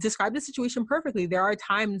you described the situation perfectly. There are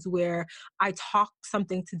times where I talk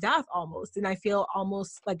something to death almost, and I feel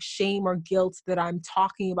almost like shame or guilt that I'm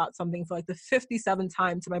talking about something for like the 57th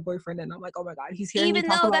time to my boyfriend. And I'm like, oh my God, he's hearing me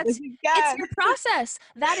talk about this again. It's your process.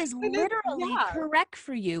 That is literally correct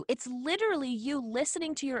for you. It's literally you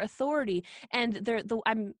listening to your authority. And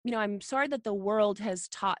I'm sorry that the world has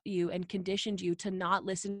taught you and conditioned you to not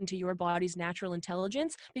listen to your body's natural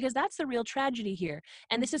intelligence, because that's the real tragedy here.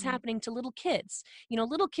 And this is happening to little kids.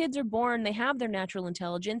 Little kids are born, they have their natural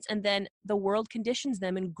intelligence, and then the world conditions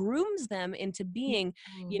them and grooms them into being,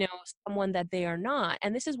 someone that they are not.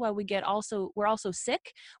 And this is why we're also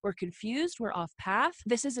sick, we're confused, we're off path.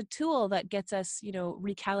 This is a tool that gets us,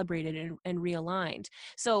 recalibrated and realigned.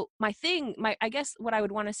 So I guess what I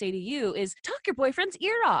would want to say to you is talk your boyfriend's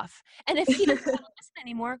ear off. And if he doesn't want to listen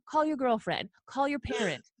anymore, call your girlfriend, call your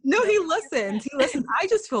parent. No, he listens. I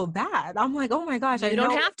just feel bad. I'm like, oh my gosh. You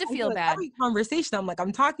don't have to feel bad. Every conversation, I'm like,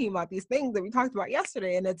 I'm talking about these things that we talked about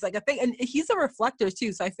yesterday. And it's like a thing. And he's a reflector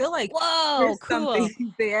too. So I feel like there's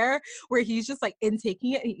something there where he's just like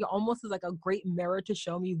intaking it. And he almost is like a great mirror to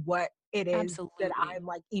show me what it is that I'm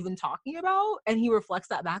like even talking about, and he reflects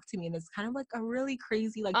that back to me, and it's kind of like a really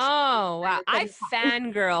crazy like wow, I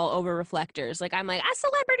fangirl over reflectors. Like I'm like a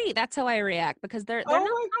celebrity. That's how I react, because they're not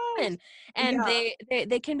common, and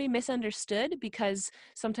they can be misunderstood because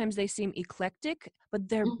sometimes they seem eclectic, but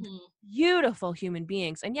they're beautiful human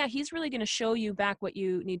beings. And yeah, he's really going to show you back what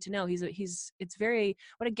you need to know.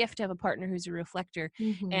 What a gift to have a partner who's a reflector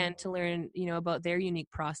and to learn about their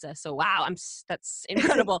unique process. So wow, that's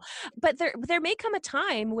incredible. But there may come a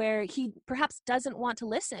time where he perhaps doesn't want to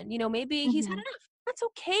listen. Maybe he's had enough. That's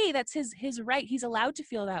okay. That's his right. He's allowed to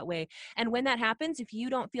feel that way. And when that happens, if you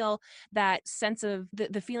don't feel that sense of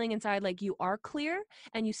the feeling inside like you are clear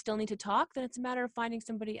and you still need to talk, then it's a matter of finding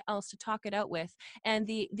somebody else to talk it out with. And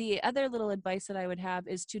the other little advice that I would have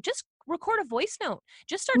is to just record a voice note.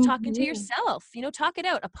 Just start talking to yourself. Talk it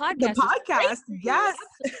out. A podcast. The podcast, yes.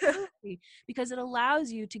 Absolutely. Because it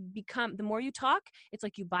allows you to become, the more you talk, it's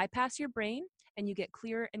like you bypass your brain and you get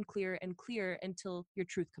clearer and clearer and clearer until your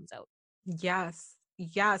truth comes out. Yes.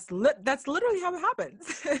 That's literally how it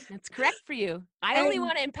happens. That's correct for you. I only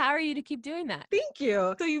want to empower you to keep doing that. Thank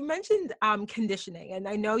you. So you mentioned conditioning, and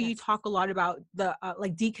I know you talk a lot about the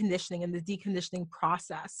like deconditioning and the deconditioning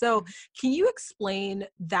process. So can you explain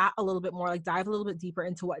that a little bit more, like dive a little bit deeper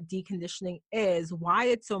into what deconditioning is, why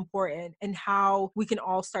it's so important, and how we can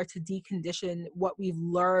all start to decondition what we've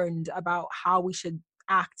learned about how we should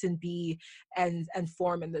act and be and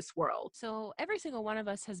form in this world? So every single one of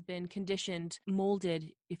us has been conditioned,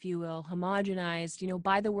 molded, if you will, homogenized,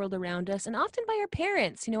 by the world around us, and often by our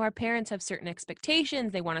parents. Our parents have certain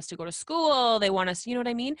expectations. They want us to go to school. They want us, you know what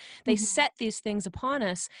I mean? They set these things upon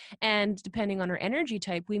us, and depending on our energy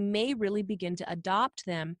type, we may really begin to adopt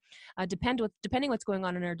them. Depending what's going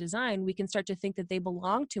on in our design, we can start to think that they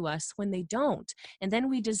belong to us when they don't. And then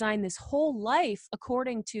we design this whole life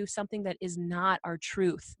according to something that is not our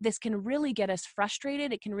truth. This can really get us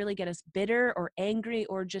frustrated. It can really get us bitter or angry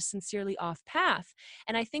or just sincerely off path.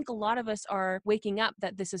 And I think a lot of us are waking up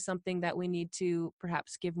that this is something that we need to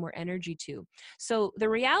perhaps give more energy to. So the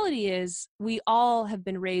reality is we all have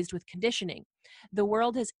been raised with conditioning. The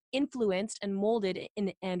world has influenced and molded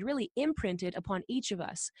and really imprinted upon each of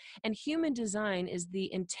us. And human design is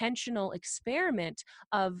the intentional experiment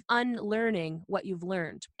of unlearning what you've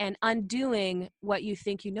learned and undoing what you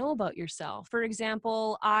think you know about yourself. For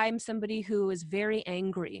example, I'm somebody who is very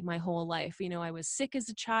angry my whole life. I was sick as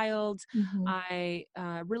a child. I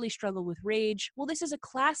really struggled with rage. Well, this is a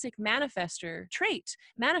classic manifestor trait.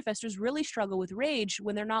 Manifestors really struggle with rage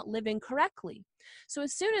when they're not living correctly. So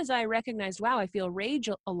as soon as I recognized, wow, I feel rage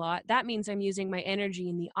a lot. That means I'm using my energy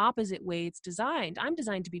in the opposite way it's designed. I'm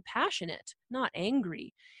designed to be passionate, not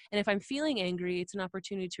angry. And if I'm feeling angry, it's an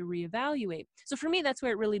opportunity to reevaluate. So for me, that's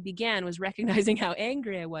where it really began, was recognizing how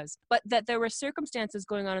angry I was, but that there were circumstances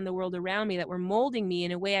going on in the world around me that were molding me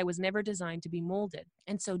in a way I was never designed to be molded.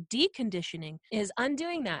 And so deconditioning is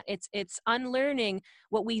undoing that. It's unlearning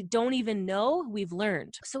what we don't even know we've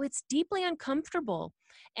learned. So it's deeply uncomfortable.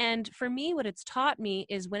 And for me, what it's taught me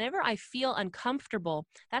is whenever I feel uncomfortable,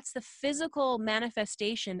 that's the physical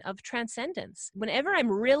manifestation of transcendence. Whenever I'm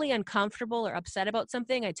really uncomfortable or upset about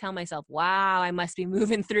something, I tell myself, wow, I must be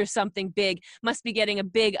moving through something big, must be getting a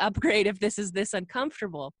big upgrade if this is this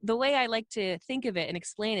uncomfortable. The way I like to think of it and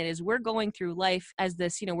explain it is we're going through life as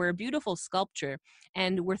this, we're a beautiful sculpture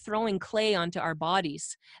and we're throwing clay onto our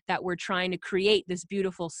bodies that we're trying to create this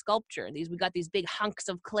beautiful sculpture. We got these big hunks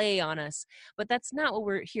of clay on us, but that's not what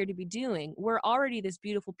we're here to be doing. We're already this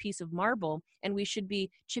beautiful piece of marble, and we should be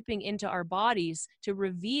chipping into our bodies to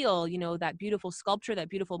reveal, that beautiful sculpture, that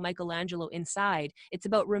beautiful Michelangelo inside. It's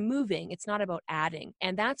about removing, it's not about adding.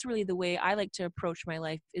 And that's really the way I like to approach my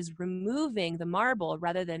life, is removing the marble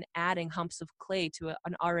rather than adding humps of clay to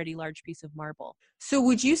an already large piece of marble. So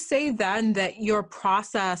would you say then that your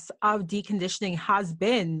process of deconditioning has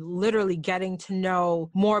been literally getting to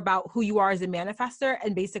know more about who you are as a manifester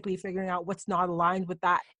and basically figuring out what's not aligned with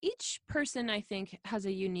that? Each person, I think, has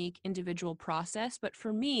a unique individual process, but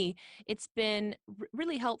for me, it's been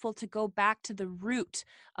really helpful to go back to the root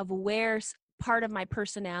of where part of my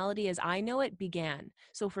personality as I know it began.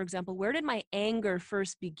 So for example, where did my anger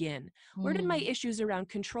first begin? Where did my issues around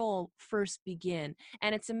control first begin?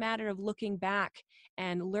 And it's a matter of looking back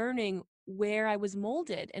and learning where I was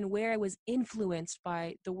molded and where I was influenced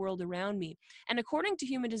by the world around me. And according to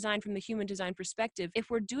human design, from the human design perspective, if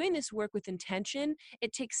we're doing this work with intention,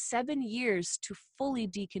 it takes 7 years to fully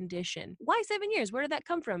decondition. Why 7 years? Where did that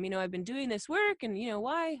come from? I've been doing this work and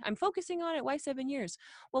why I'm focusing on it. Why 7 years?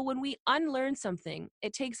 Well, when we unlearn something,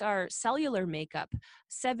 it takes our cellular makeup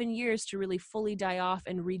 7 years to really fully die off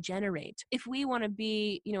and regenerate. If we want to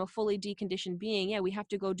be, a fully deconditioned being, we have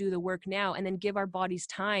to go do the work now and then give our bodies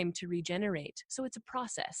time to regenerate. So it's a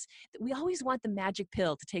process. We always want the magic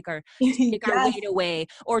pill to take our Yes. weight away,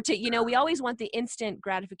 or to, we always want the instant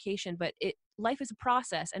gratification, but life is a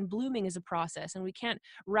process, and blooming is a process, and we can't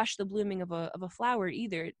rush the blooming of a flower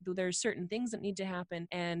either. There's certain things that need to happen,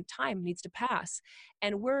 and time needs to pass.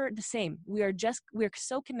 And we're the same. We're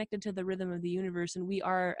so connected to the rhythm of the universe, and we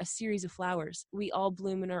are a series of flowers. We all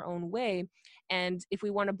bloom in our own way. And if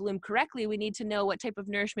we want to bloom correctly, we need to know what type of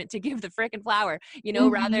nourishment to give the frickin' flower.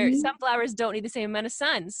 Rather, some flowers don't need the same amount of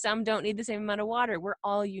sun. Some don't need the same amount of water. We're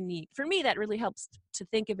all unique. For me, that really helps to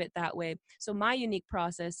think of it that way. So my unique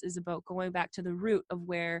process is about going back to the root of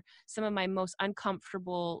where some of my most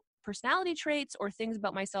uncomfortable personality traits or things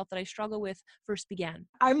about myself that I struggle with first began.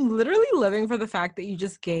 I'm literally living for the fact that you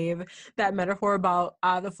just gave that metaphor about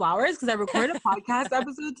the flowers, because I recorded a podcast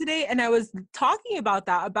episode today and I was talking about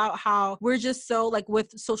that, about how we're just so, like,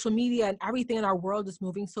 with social media and everything in our world is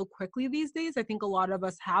moving so quickly these days. I think a lot of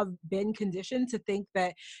us have been conditioned to think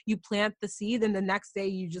that you plant the seed and the next day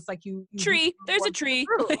you just you tree. There's a tree.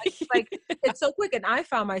 like it's so quick. And I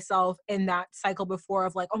found myself in that cycle before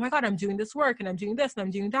of oh my God, I'm doing this work and I'm doing this and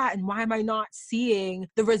I'm doing that. And why am I not seeing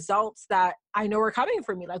the results that I know are coming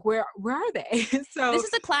for me? Where are they? So this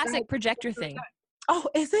is a classic projector thing. Oh,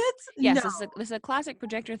 is it? Yes, No. this is a classic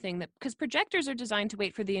projector thing, that because projectors are designed to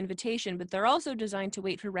wait for the invitation, but they're also designed to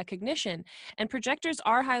wait for recognition. And projectors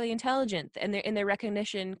are highly intelligent, and they're in their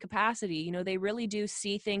recognition capacity. They really do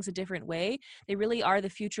see things a different way. They really are the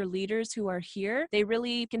future leaders who are here. They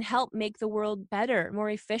really can help make the world better,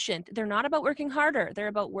 more efficient. They're not about working harder. They're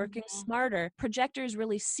about working smarter. Projectors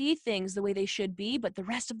really see things the way they should be, but the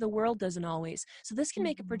rest of the world doesn't always. So this can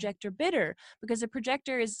make a projector bitter, because a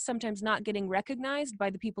projector is sometimes not getting recognized by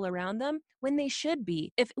the people around them when they should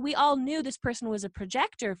be. If we all knew this person was a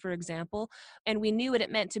projector, for example, and we knew what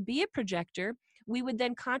it meant to be a projector, we would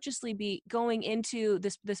then consciously be going into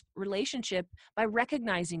this relationship by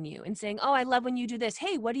recognizing you and saying, oh, I love when you do this.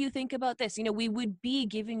 Hey, what do you think about this? We would be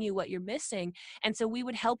giving you what you're missing. And so we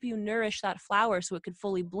would help you nourish that flower so it could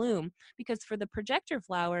fully bloom. Because for the projector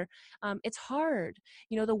flower, it's hard.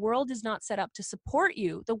 The world is not set up to support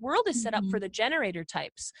you. The world is set up for the generator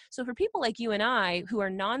types. So for people like you and I, who are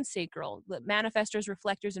non-sacral, manifestors,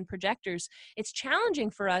 reflectors, and projectors, it's challenging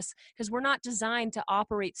for us because we're not designed to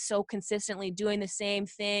operate so consistently doing doing the same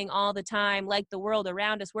thing all the time, like the world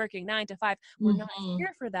around us, working 9 to 5. We're not Mhm.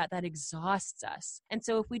 here for that. That exhausts us. And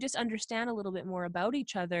so if we just understand a little bit more about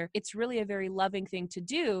each other, it's really a very loving thing to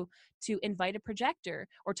do, to invite a projector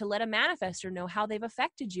or to let a manifester know how they've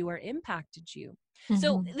affected you or impacted you.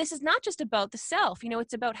 So Mhm. this is not just about the self,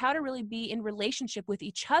 it's about how to really be in relationship with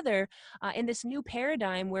each other in this new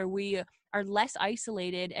paradigm where we are less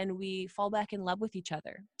isolated and we fall back in love with each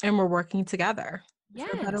other. And we're working together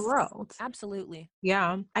for a better Yes, world. absolutely.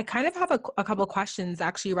 Yeah. I kind of have a couple questions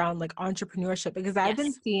actually around like entrepreneurship because I've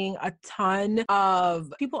been Yes. seeing a ton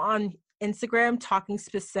of people on Instagram talking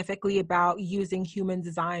specifically about using human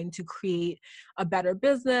design to create a better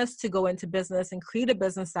business, to go into business and create a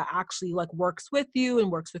business that actually like works with you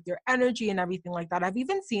and works with your energy and everything like that. I've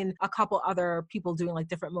even seen a couple other people doing like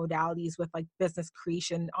different modalities with like business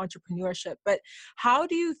creation, entrepreneurship. But how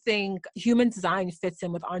do you think human design fits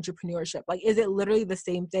in with entrepreneurship? Like, is it literally the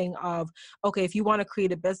same thing of, okay, if you want to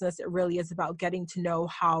create a business, it really is about getting to know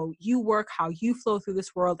how you work, how you flow through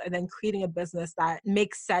this world, and then creating a business that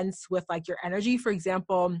makes sense with like your energy. For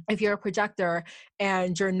example, if you're a projector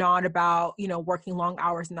and you're not about, working long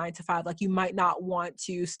hours 9 to 5, like you might not want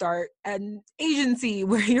to start an agency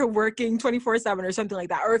where you're working 24/7 or something like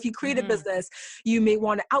that. Or if you create a Hmm. business, you may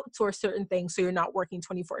want to outsource certain things so you're not working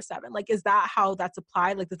 24/7. Like, is that how that's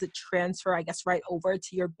applied? Like, does it transfer, I guess, right over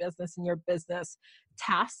to your business and your business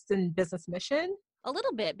tasks and business mission? A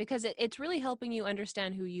little bit, because it's really helping you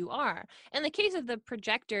understand who you are. In the case of the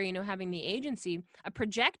projector, having the agency, a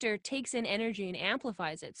projector takes in energy and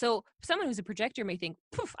amplifies it. So someone who's a projector may think,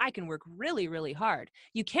 poof, I can work really, really hard.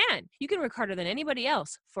 You can. You can work harder than anybody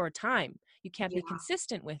else for a time. You can't be Yeah.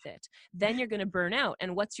 consistent with it. Then you're going to burn out.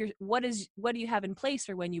 And what do you have in place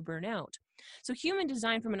for when you burn out? So human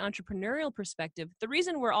design from an entrepreneurial perspective, the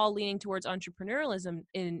reason we're all leaning towards entrepreneurialism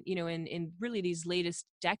in really these latest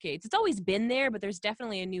decades, it's always been there, but there's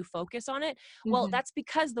definitely a new focus on it. Well, Mhm. that's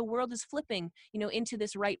because the world is flipping, into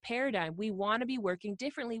this right paradigm. We want to be working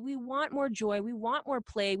differently. We want more joy. We want more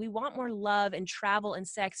play. We want more love and travel and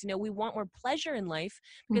sex. We want more pleasure in life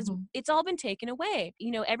because Mhm. it's all been taken away.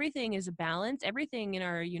 Everything is a balance. Everything in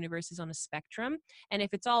our universe is on a spectrum. And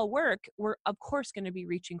if it's all work, we're of course going to be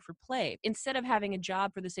reaching for play. Instead of having a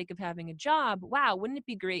job for the sake of having a job, wow, wouldn't it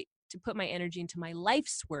be great to put my energy into my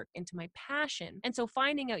life's work, into my passion? And so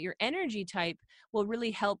finding out your energy type will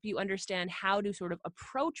really help you understand how to sort of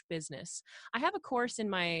approach business. I have a course in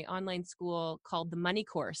my online school called the Money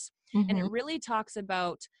Course, and it Mhm. really talks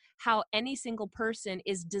about how any single person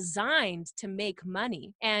is designed to make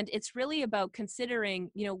money. And it's really about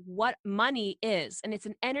considering, what money is. And it's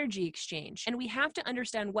an energy exchange. And we have to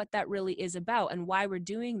understand what that really is about and why we're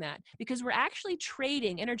doing that. Because we're actually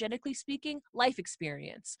trading, energetically speaking, life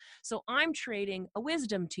experience. So I'm trading a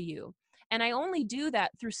wisdom to you. And I only do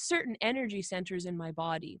that through certain energy centers in my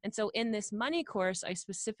body. And so in this money course, I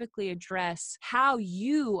specifically address how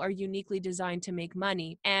you are uniquely designed to make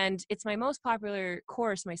money. And it's my most popular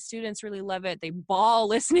course. My students really love it. They bawl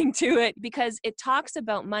listening to it because it talks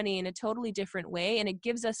about money in a totally different way. And it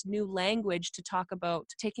gives us new language to talk about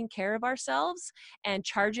taking care of ourselves and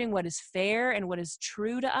charging what is fair and what is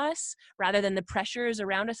true to us rather than the pressures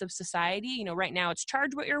around us of society. Right now it's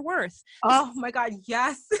charge what you're worth. This Oh my God,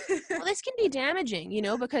 yes. well, this can be damaging,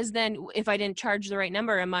 because then if I didn't charge the right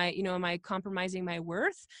number, am I compromising my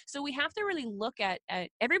worth? So we have to really look at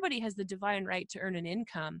everybody has the divine right to earn an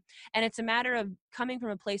income. And it's a matter of coming from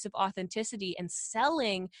a place of authenticity and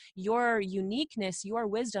selling your uniqueness, your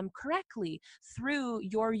wisdom correctly through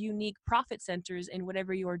your unique profit centers in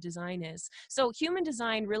whatever your design is. So human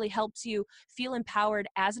design really helps you feel empowered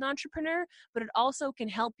as an entrepreneur, but it also can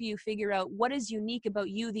help you figure out what is unique about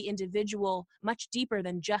you, the individual, much deeper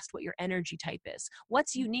than just what your energy type is.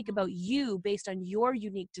 What's unique about you based on your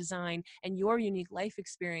unique design and your unique life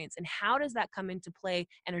experience, and how does that come into play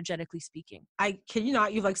energetically speaking? I kid you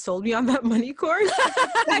not, you've like sold me on that money course.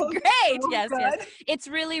 It sounds Great. so Yes, yes. good. It's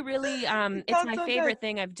really, really, It it's sounds my so good. favorite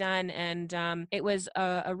thing I've done. And it was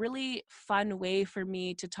a really fun way for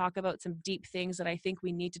me to talk about some deep things that I think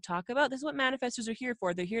we need to talk about. This is what manifestors are here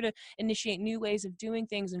for. They're here to initiate new ways of doing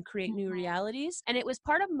things and create new Mhm. realities. And it was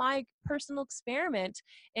part of my personal experiment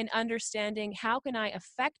in understanding how can I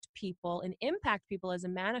affect people and impact people as a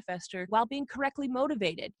manifester while being correctly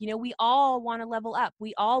motivated. We all want to level up.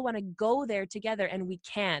 We all want to go there together, and we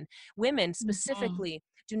can. Women Mhm. specifically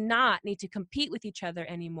do not need to compete with each other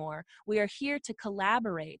anymore. We are here to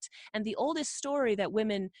collaborate. And the oldest story that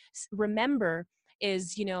women remember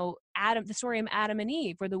is, Adam, the story of Adam and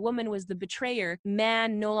Eve, where the woman was the betrayer.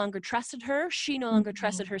 Man no longer trusted her. She no longer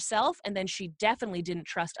trusted herself. And then she definitely didn't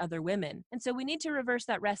trust other women. And so we need to reverse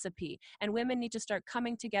that recipe. And women need to start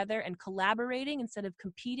coming together and collaborating instead of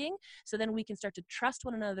competing. So then we can start to trust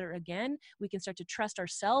one another again. We can start to trust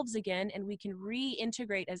ourselves again. And we can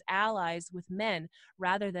reintegrate as allies with men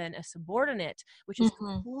rather than a subordinate, which is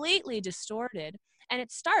completely distorted. And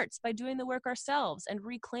it starts by doing the work ourselves and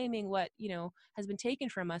reclaiming what, has been taken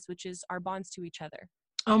from us, which is our bonds to each other.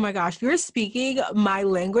 Oh my gosh, you're speaking my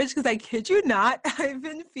language, because I kid you not, I've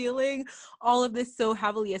been feeling all of this so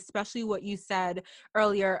heavily, especially what you said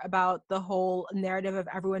earlier about the whole narrative of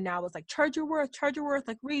everyone now is like, charge your worth,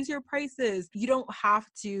 like raise your prices. You don't have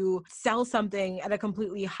to sell something at a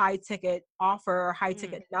completely high ticket offer or high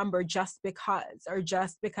ticket number just because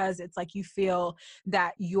it's like you feel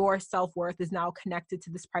that your self-worth is now connected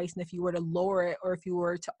to this price. And if you were to lower it, or if you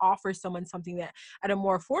were to offer someone something that at a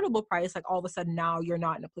more affordable price, like all of a sudden now you're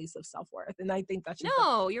not in a place of self-worth. And I think that's just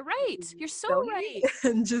you're right. You're so right.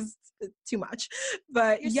 And just too much.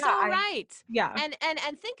 But you're so right. Yeah.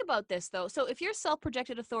 And think about this though. So if you're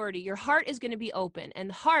self-projected authority, your heart is going to be open,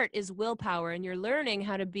 and heart is willpower, and you're learning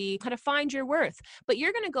how to find your worth. But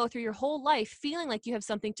you're going to go through your whole life feeling like you have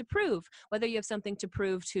something to prove, whether you have something to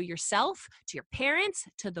prove to yourself, to your parents,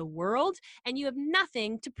 to the world, and you have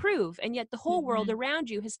nothing to prove. And yet the whole world around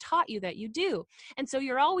you has taught you that you do. And so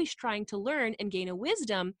you're always trying to learn and gain a wisdom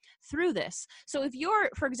through this. So if you're,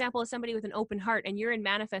 for example, as somebody with an open heart and you're in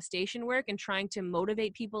manifestation work and trying to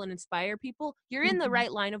motivate people and inspire people, you're in the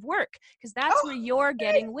right line of work, because that's where you're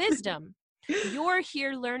getting wisdom. You're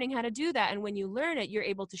here learning how to do that. And when you learn it, you're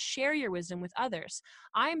able to share your wisdom with others.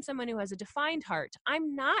 I'm someone who has a defined heart.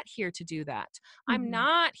 I'm not here to do that. I'm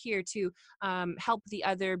not here to help the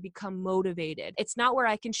other become motivated. It's not where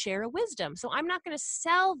I can share a wisdom. So I'm not going to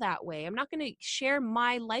sell that way. I'm not going to share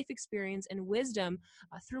my life experience and wisdom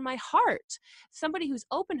through my heart. Somebody who's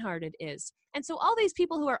open-hearted is. And so all these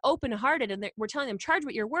people who are open-hearted and we're telling them, charge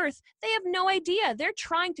what you're worth, they have no idea. They're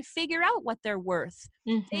trying to figure out what they're worth.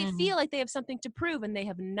 They feel like they have something to prove, and they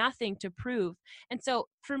have nothing to prove. And so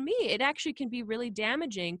for me, it actually can be really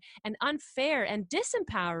damaging and unfair and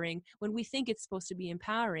disempowering when we think it's supposed to be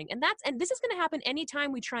empowering. And this is going to happen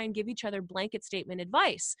anytime we try and give each other blanket statement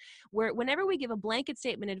advice, where whenever we give a blanket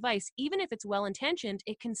statement advice, even if it's well-intentioned,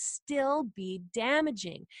 it can still be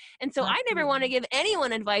damaging. And so I never want to give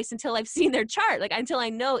anyone advice until I've seen their chart, like until I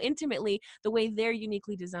know intimately the way they're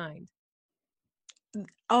uniquely designed.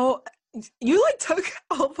 Oh, you like took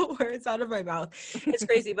all the words out of my mouth. It's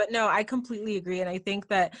crazy. But no, I completely agree. And I think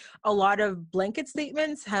that a lot of blanket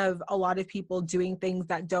statements have a lot of people doing things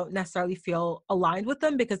that don't necessarily feel aligned with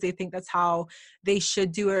them, because they think that's how they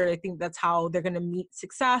should do it, or I think that's how they're going to meet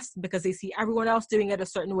success, because they see everyone else doing it a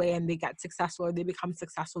certain way and they get successful, or they become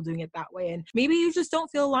successful doing it that way. And maybe you just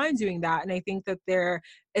don't feel aligned doing that. And I think that there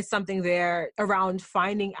is something there around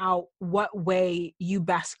finding out what way you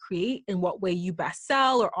best create and what way you best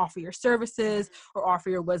sell or offer your services or offer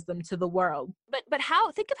your wisdom to the world. But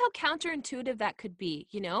think of how counterintuitive that could be.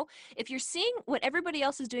 If you're seeing what everybody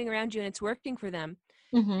else is doing around you and it's working for them,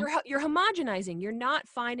 you're homogenizing. You're not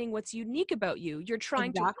finding what's unique about you. You're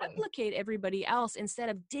trying to replicate everybody else instead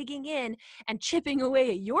of digging in and chipping away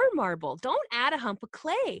at your marble. Don't add a hump of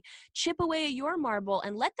clay. Chip away at your marble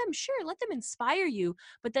and let them inspire you,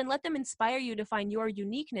 but then let them inspire you to find your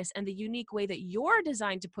uniqueness and the unique way that you're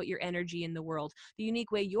designed to put your energy in the world, the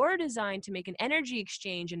unique way you're designed to make an energy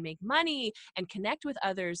exchange and make money and connect with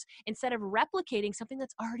others, instead of replicating something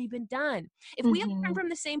that's already been done. If we all come from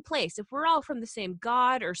the same place, if we're all from the same God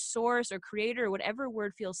or source or creator, or whatever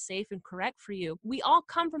word feels safe and correct for you, we all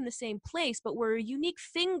come from the same place, but we're a unique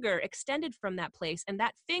finger extended from that place. And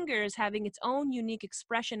that finger is having its own unique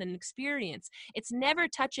expression and experience. It's never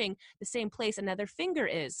touching the same place another finger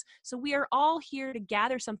is. So we are all here to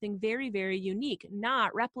gather something very, very unique,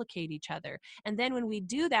 not replicate each other. And then when we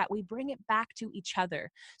do that, we bring it back to each other.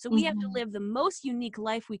 So we have to live the most unique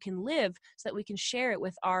life we can live so that we can share it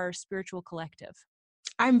with our spiritual collective.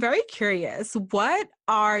 I'm very curious. What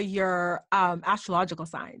are your astrological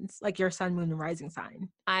signs, like your sun, moon, and rising sign?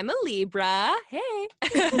 I'm a Libra. Hey.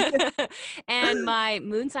 And my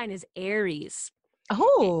moon sign is Aries.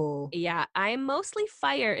 Oh. Yeah, I'm mostly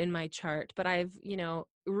fire in my chart, but I've,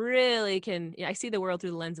 really I see the world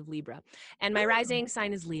through the lens of Libra. And my rising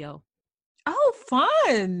sign is Leo. Oh,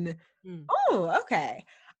 fun. Oh, okay.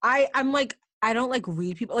 I'm like, I don't like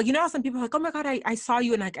read people. Like, how some people are like, oh my God, I saw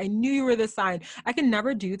you and like, I knew you were this sign. I can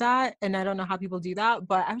never do that. And I don't know how people do that,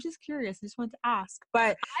 but I was just curious. I just wanted to ask.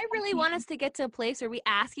 But I really want us to get to a place where we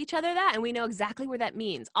ask each other that and we know exactly where that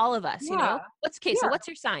means. All of us, So what's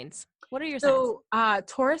your signs? What are your signs? So,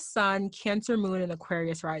 Taurus sun, Cancer moon, and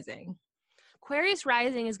Aquarius rising. Aquarius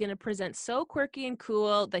rising is going to present so quirky and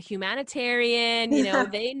cool. The humanitarian,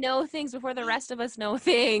 they know things before the rest of us know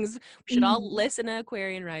things. We should all Mhm, listen to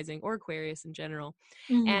Aquarian rising or Aquarius in general.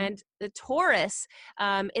 mhm. And the Taurus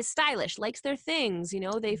is stylish, likes their things.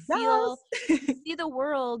 They feel, Yes. they see the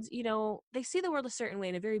world, they see the world a certain way,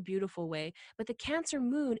 in a very beautiful way. But the Cancer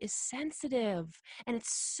moon is sensitive and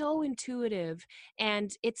it's so intuitive.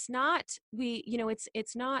 And it's not,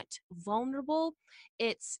 it's not vulnerable.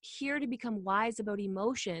 It's here to become wise about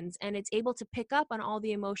emotions, and it's able to pick up on all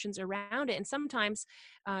the emotions around it. And sometimes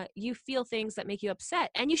you feel things that make you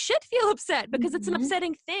upset, and you should feel upset because it's an Mhm,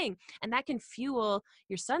 upsetting thing, and that can fuel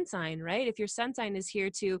your sun sign, right? If your sun sign is here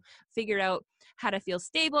to figure out how to feel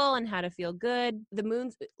stable and how to feel good, the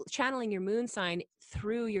moon's channeling your moon sign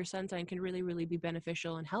through your sun sign can really, really be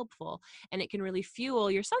beneficial and helpful, and it can really fuel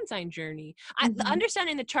your sun sign journey. mhm.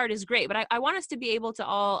 Understanding the chart is great, but I want us to be able to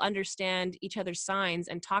all understand each other's signs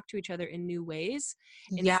and talk to each other in new ways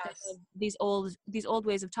instead of Yes. these old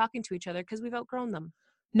ways of talking to each other because we've outgrown them.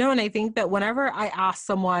 No, and I think that whenever I ask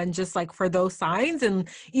someone just like for those signs and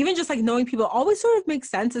even just like knowing people always sort of makes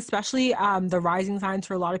sense, especially the rising signs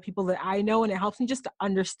for a lot of people that I know. And it helps me just to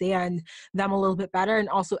understand them a little bit better. And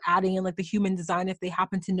also adding in like the human design, if they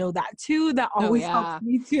happen to know that too, that Oh always helps yeah.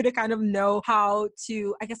 me too to kind of know how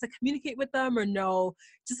to, I guess, like communicate with them or know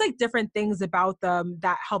just like different things about them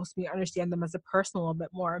that helps me understand them as a person a little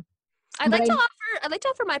bit more. I'd But like to I, offer I'd like to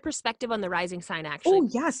offer my perspective on the rising sign actually. oh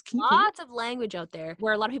yes, can you please? Lots of language out there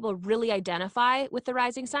where a lot of people really identify with the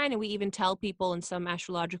rising sign, and we even tell people in some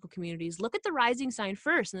astrological communities, look at the rising sign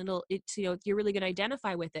first, and you're really going to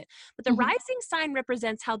identify with it. But the Mhm. rising sign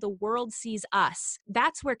represents how the world sees us.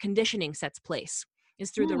 That's where conditioning sets place,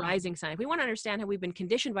 is through the Hmm. rising sign. If we want to understand how we've been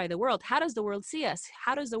conditioned by the world, how does the world see us?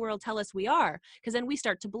 How does the world tell us we are? Because then we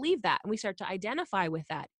start to believe that and we start to identify with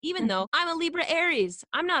that. Even though I'm a Libra Aries,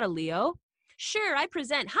 I'm not a Leo. Sure, I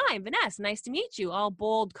present, hi, I'm Vanessa, nice to meet you, all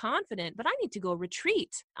bold, confident, but I need to go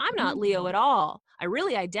retreat. I'm not Leo Mhm. at all. I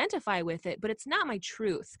really identify with it, but it's not my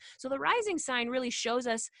truth. So the rising sign really shows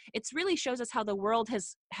us, how the world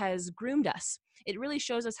has groomed us. It really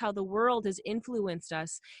shows us how the world has influenced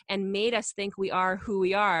us and made us think we are who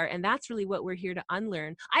we are. And that's really what we're here to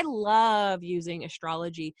unlearn. I love using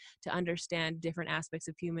astrology to understand different aspects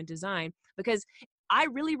of human design because I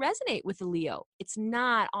really resonate with the Leo. It's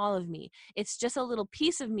not all of me. It's just a little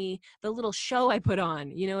piece of me, the little show I put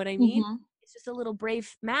on. You know what I mean? Mhm. It's just a little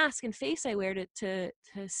brave mask and face I wear to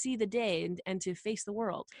see the day and to face the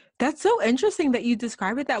world. That's so interesting that you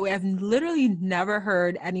describe it that way. I've literally never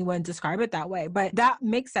heard anyone describe it that way, but that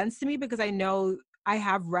makes sense to me because I know I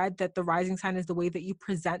have read that the rising sign is the way that you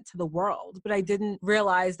present to the world, but I didn't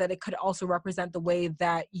realize that it could also represent the way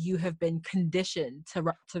that you have been conditioned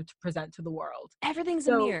to present to the world. Everything's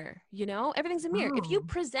a So, mirror, everything's a mirror. If you oh,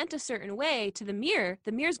 present a certain way to the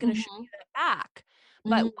mirror's going to show mhm, you that back.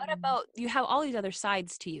 But what mhm. about, you have all these other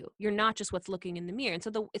sides to you? You're not just what's looking in the mirror. And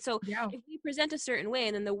so Yeah. if we present a certain way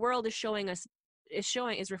and then the world is showing us,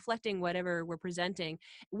 is reflecting whatever we're presenting,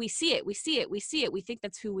 we see it, we see it, we see it, we think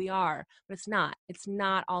that's who we are, but it's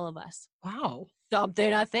not all of us. Wow.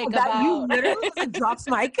 Something to Oh, think that you about. literally was like drops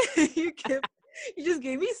mic. You give you just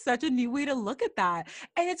gave me such a new way to look at that.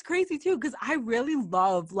 And it's crazy too, because I really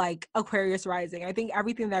love like Aquarius rising. I think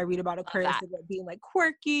everything that I read about Love Aquarius that. is like being like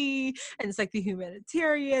quirky and it's like the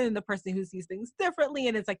humanitarian and the person who sees things differently.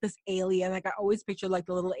 And it's like this alien. Like I always picture like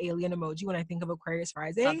the little alien emoji when I think of Aquarius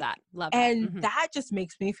Love rising. that. Love that. And Mhm. that just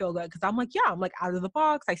makes me feel good because I'm like, yeah, I'm like out of the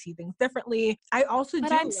box. I see things differently. I also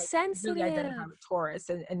But do I'm like really identify sensitive. with Taurus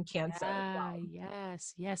and Cancer as Yeah, well.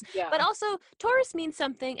 yes, yes. Yeah. But also Taurus means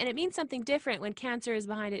something, and it means something different when Cancer is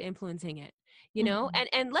behind it influencing it. You know? Mhm.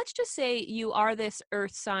 And let's just say you are this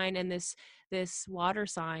earth sign and this water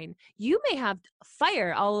sign. You may have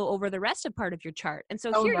fire all over the rest of part of your chart. And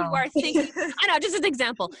so Oh, here you no. are thinking, I know, just as an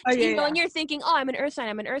example, Oh, yeah, and yeah. you're thinking, oh, I'm an earth sign,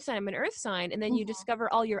 I'm an earth sign, I'm an earth sign, and then you Mhm,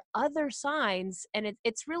 discover all your other signs, and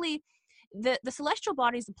it's really the celestial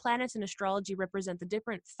bodies, the planets in astrology represent the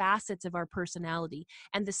different facets of our personality,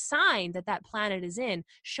 and the sign that that planet is in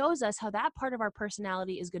shows us how that part of our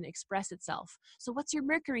personality is going to express itself. So what's your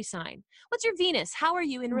Mercury sign? What's your Venus? How are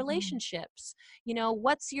you in mhm, relationships?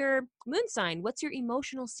 What's your moon sign? What's your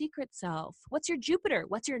emotional secret self? What's your Jupiter?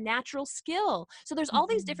 What's your natural skill? So there's all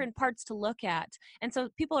these mhm. different parts to look at. And so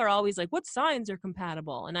people are always like, what signs are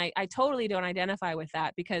compatible? And I totally don't identify with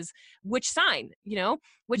that, because which sign,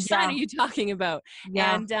 which sign Yeah. are you talking about?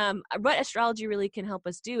 Yeah. And what astrology really can help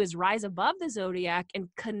us do is rise above the zodiac and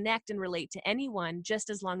connect and relate to anyone, just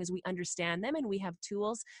as long as we understand them and we have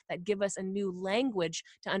tools that give us a new language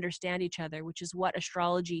to understand each other, which is what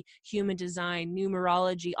astrology, human design,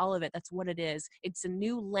 numerology, all of it, that's what it is. It's a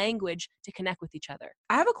new language to connect with each other.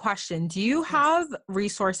 I have a question. Do you Yes. have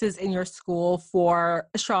resources in your school for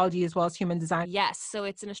astrology as well as human design? Yes, so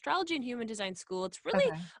it's an astrology and human design school. It's really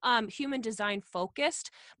Okay. human design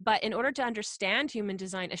focused, but in order to understand human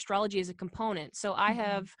design, astrology is a component. So I Mhm.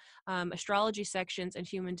 have astrology sections and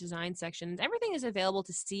human design sections. Everything is available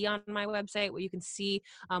to see on my website, where you can see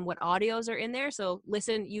what audios are in there. So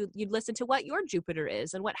you'd listen to what your Jupiter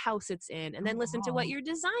is and what house it's in, and Oh, then listen to what wow. your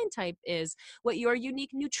design type is, what your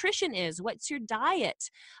unique nutrition is, what's your diet,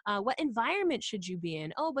 what environment should you be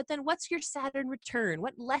in. Oh, but then what's your Saturn return?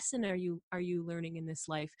 What lesson are you learning in this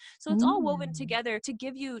life? So it's all woven Mm. together to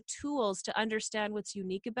give you tools to understand what's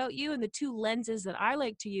unique about you. And the two lenses that I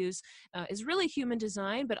like to use is really human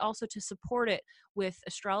design, but also to support it with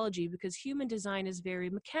astrology, because human design is very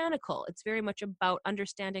mechanical. It's very much about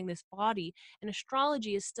understanding this body, and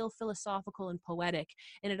astrology is still philosophical and poetic,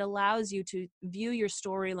 and it allows you to view your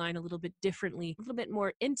storyline a little bit differently, a little bit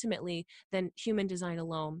more intimately than human design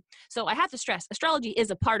alone. So I have to stress, astrology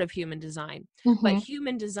is a part of human design, but Mhm.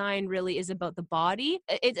 human design really is about the body.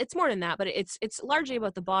 It's more than that, but it's largely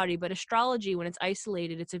about the body. But astrology, when it's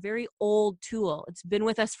isolated, it's a very old tool. It's been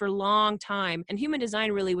with us for a long time, and human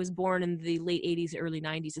design really was born in the late 80s, early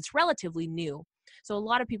 90s. It's relatively new. So a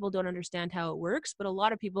lot of people don't understand how it works, but a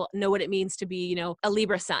lot of people know what it means to be, a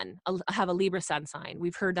Libra sun, have a Libra sun sign.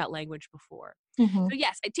 We've heard that language before. Mhm. So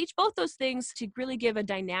yes, I teach both those things to really give a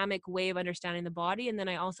dynamic way of understanding the body. And then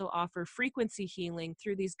I also offer frequency healing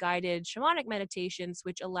through these guided shamanic meditations,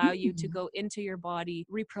 which allow you to Mm. go into your body,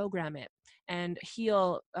 reprogram it, and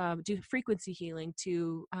heal, do frequency healing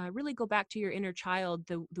to really go back to your inner child,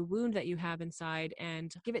 the wound that you have inside,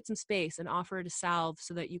 and give it some space and offer it a salve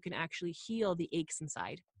so that you can actually heal the aches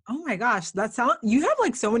inside. Oh my gosh, you have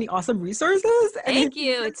like so many awesome resources and I Thank think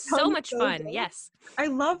you. that It's so sounds much so fun. good. Yes. I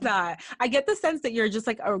love that. I get the sense that you're just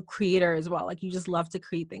like a creator as well. Like you just love to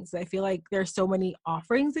create things. I feel like there's so many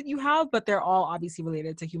offerings that you have, but they're all obviously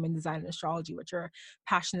related to human design and astrology, which you're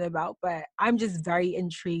passionate about. But I'm just very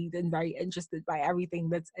intrigued and very interested by everything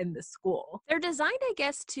that's in the school. They're designed, I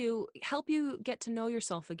guess, to help you get to know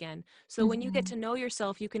yourself again. So when you get Mhm. to know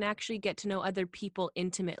yourself, you can actually get to know other people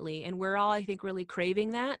intimately. And we're all, I think, really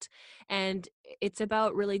craving that. And it's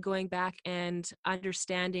about really going back and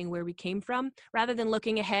understanding where we came from rather than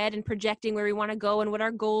looking ahead and projecting where we want to go and what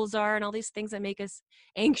our goals are and all these things that make us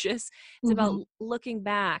anxious. It's about Mhm. looking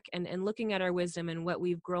back and looking at our wisdom and what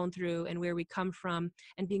we've grown through and where we come from,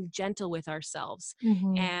 and being gentle with ourselves.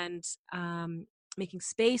 Mhm. And making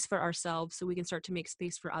space for ourselves so we can start to make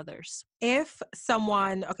space for others. If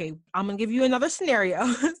someone, okay, I'm gonna give you another scenario.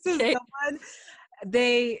 So Okay. someone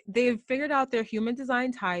they've figured out their human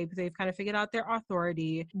design type, they've kind of figured out their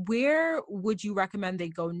authority. Where would you recommend they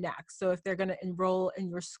go next? So if they're going to enroll in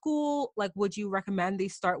your school, like would you recommend they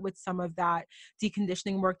start with some of that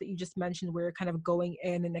deconditioning work that you just mentioned, where you're kind of going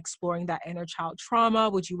in and exploring that inner child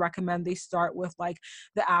trauma? Would you recommend they start with like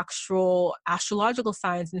the actual astrological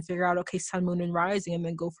signs and figure out, okay, sun, moon, and rising, and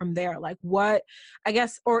then go from there? Like what, I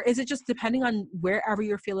guess, or is it just depending on wherever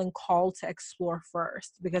you're feeling called to explore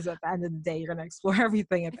first? Because at the end of the day, you're going to explore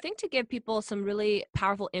everything. I think to give people some really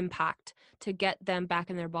powerful impact to get them back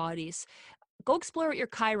in their bodies, go explore what your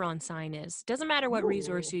Chiron sign is. Doesn't matter what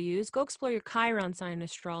resource Ooh. you use, go explore your Chiron sign in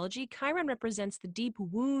astrology. Chiron represents the deep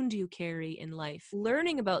wound you carry in life.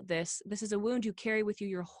 Learning about this is a wound you carry with you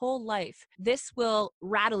your whole life. This will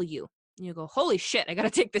rattle you. You go, holy shit, I got to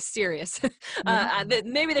take this serious. Yeah.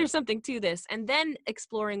 Maybe there's something to this. And then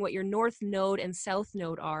exploring what your north node and south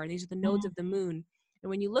node are. And these are the nodes Mm. of the moon. And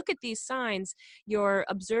when you look at these signs, you're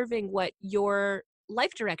observing what your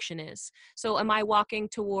life direction is. So am I walking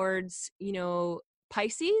towards,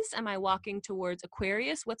 Pisces? Am I walking towards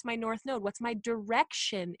Aquarius? What's my north node? What's my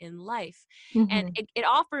direction in life? And Mhm. it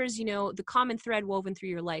offers, the common thread woven through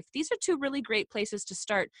your life. These are two really great places to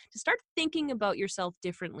start thinking about yourself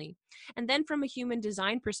differently. And then from a human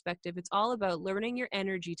design perspective, it's all about learning your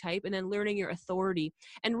energy type and then learning your authority,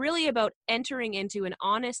 and really about entering into an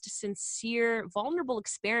honest, sincere, vulnerable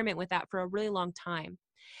experiment with that for a really long time.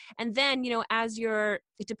 And then,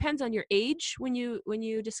 it depends on your age when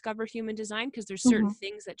you discover human design, because there's certain Mhm.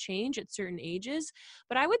 things that change at certain ages.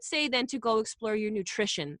 But I would say then to go explore your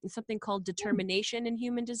nutrition. It's something called Mm. determination in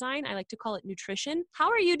human design. I like to call it nutrition. How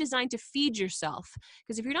are you designed to feed yourself?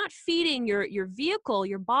 Because if you're not feeding your vehicle,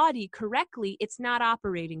 your body correctly, it's not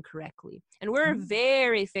operating correctly. And we're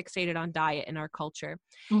very fixated on diet in our culture.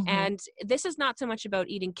 Mhm. And this is not so much about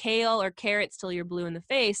eating kale or carrots till you're blue in the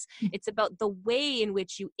face. It's about the way in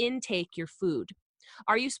which you intake your food.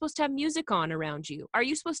 Are you supposed to have music on around you? Are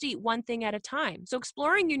you supposed to eat one thing at a time? So,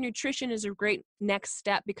 exploring your nutrition is a great next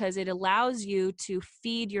step because it allows you to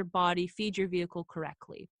feed your body, feed your vehicle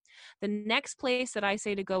correctly. The next place that I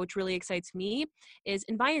say to go, which really excites me, is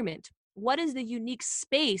environment. What is the unique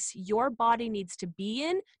space your body needs to be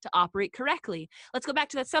in to operate correctly? Let's go back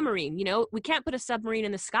to that submarine. We can't put a submarine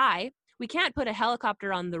in the sky. We can't put a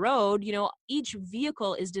helicopter on the road. Each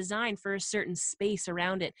vehicle is designed for a certain space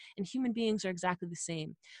around it. And human beings are exactly the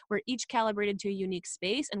same. We're each calibrated to a unique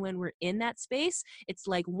space. And when we're in that space, it's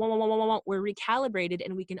like, we're recalibrated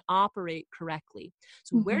and we can operate correctly.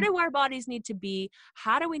 So, where Mhm. do our bodies need to be?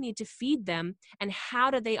 How do we need to feed them? And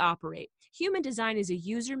how do they operate? Human design is a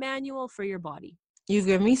user manual for your body. You've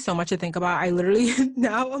given me so much to think about. I literally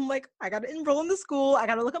now I'm like, I gotta enroll in the school. I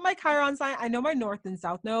gotta look at my Chiron sign. I know my North and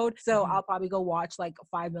South node, so Mhm. I'll probably go watch like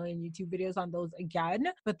 5 million YouTube videos on those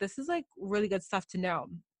again. But this is like really good stuff to know.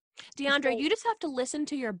 Deandra, So you just have to listen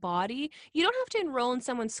to your body. You don't have to enroll in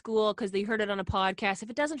someone's school because they heard it on a podcast if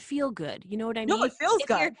it doesn't feel good. You know what I no, mean? it feels If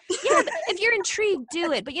good. you're, yeah, if you're intrigued,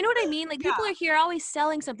 do it. But you know what I mean? Like people Yeah. are here always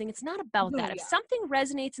selling something. It's not about No, that. If yeah. something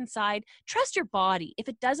resonates inside, trust your body. If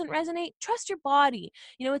it doesn't resonate, trust your body.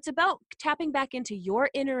 It's about tapping back into your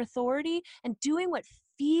inner authority and doing what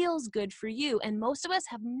feels good for you. And most of us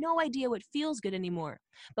have no idea what feels good anymore,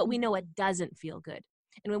 but we know it doesn't feel good.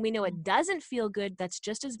 And when we know it doesn't feel good, that's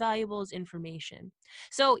just as valuable as information.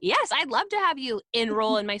 So, yes, I'd love to have you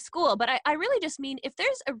enroll in my school, but I really just mean if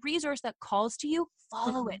there's a resource that calls to you,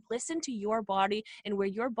 follow it. Listen to your body and where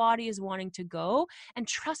your body is wanting to go and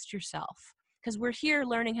trust yourself because we're here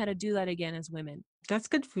learning how to do that again as women. That's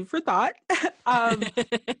good food for thought. um,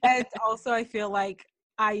 and also I feel like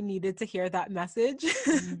I needed to hear that message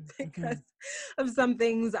because Mhm. of some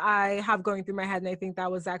things I have going through my head. And I think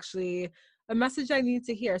that was actually a message I need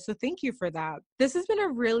to hear. So thank you for that. This has been a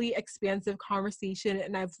really expansive conversation,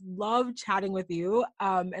 and I've loved chatting with you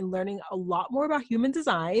and learning a lot more about human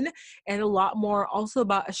design and a lot more also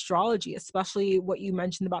about astrology, especially what you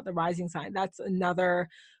mentioned about the rising sign. That's another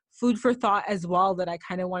food for thought as well that I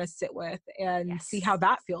kind of want to sit with and see how Yes.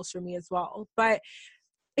 that feels for me as well. But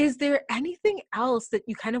is there anything else that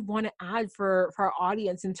you kind of want to add for our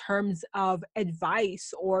audience in terms of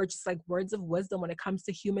advice or just like words of wisdom when it comes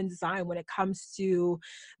to human design, when it comes to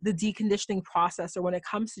the deconditioning process, or when it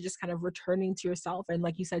comes to just kind of returning to yourself and,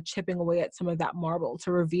 like you said, chipping away at some of that marble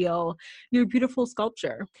to reveal your beautiful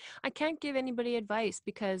sculpture? I can't give anybody advice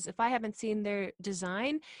because if I haven't seen their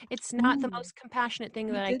design, it's not the Mm, most compassionate thing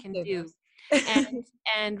you that I did can say do. this. And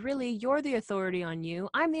and really you're the authority on you.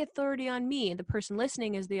 I'm the authority on me. The person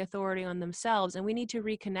listening is the authority on themselves and we need to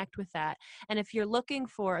reconnect with that. And if you're looking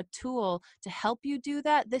for a tool to help you do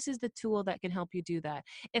that, this is the tool that can help you do that.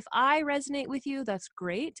 If I resonate with you, that's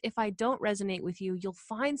great. If I don't resonate with you, you'll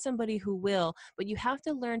find somebody who will, but you have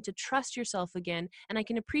to learn to trust yourself again. And I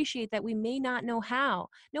can appreciate that we may not know how.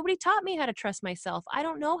 Nobody taught me how to trust myself. I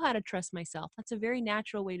don't know how to trust myself. That's a very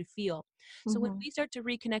natural way to feel. So when Mhm. we start to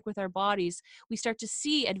reconnect with our bodies, we start to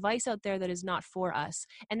see advice out there that is not for us.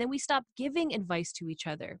 And then we stop giving advice to each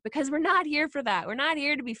other because we're not here for that. We're not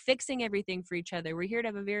here to be fixing everything for each other. We're here to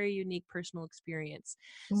have a very unique personal experience.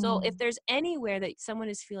 So if Mm. there's anywhere that someone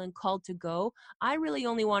is feeling called to go, I really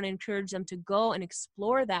only want to encourage them to go and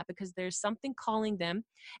explore that because there's something calling them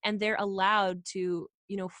and they're allowed to,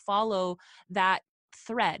 follow that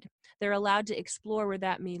thread. They're allowed to explore where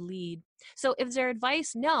that may lead. So is there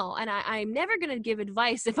advice? No. And I'm never going to give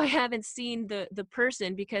advice if I haven't seen the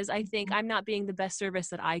person because I think I'm not being the best service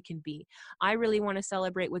that I can be. I really want to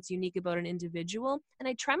celebrate what's unique about an individual. And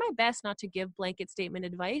I try my best not to give blanket statement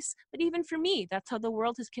advice. But even for me, that's how the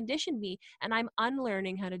world has conditioned me. And I'm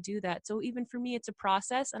unlearning how to do that. So even for me, it's a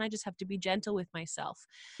process and I just have to be gentle with myself.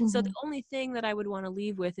 So the Mhm. only thing that I would want to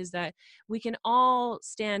leave with is that we can all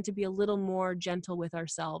stand to be a little more gentle with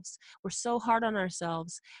ourselves. We're so hard on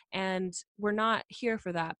ourselves and we're not here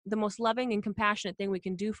for that. The most loving and compassionate thing we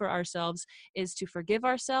can do for ourselves is to forgive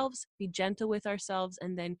ourselves, be gentle with ourselves,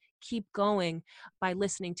 and then keep going by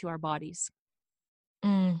listening to our bodies.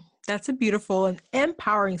 Mm. That's a beautiful and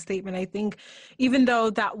empowering statement. I think, even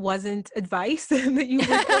though that wasn't advice that you were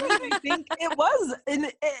giving, I think it was, and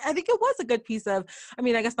I think it was a good piece of, I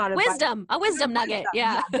mean, I guess not advice. A wisdom nugget.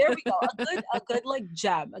 Yeah. There we go. A good like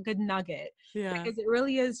gem, a good nugget. Yeah. Because it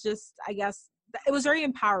really is just, I guess, it was very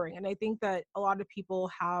empowering. And I think that a lot of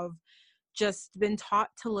people have just been taught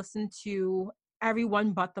to listen to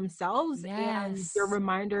everyone but themselves. And your Yes.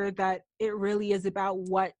 reminder that it really is about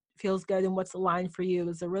what feels good and what's aligned for you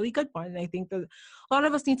is a really good one. And I think that a lot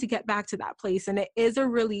of us need to get back to that place. And it is a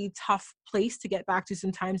really tough place to get back to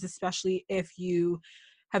sometimes, especially if you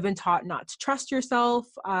have been taught not to trust yourself,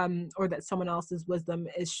 or that someone else's wisdom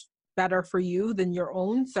is better for you than your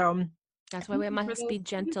own. So That's why we thank you for must be those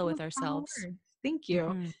gentle with beautiful final ourselves. words. Thank you.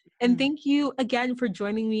 Mhm. And thank you again for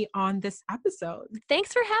joining me on this episode.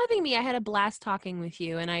 Thanks for having me. I had a blast talking with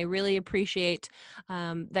you, and I really appreciate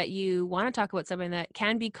that you want to talk about something that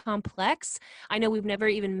can be complex. I know we've never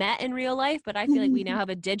even met in real life, but I feel like we now have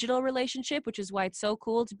a digital relationship, which is why it's so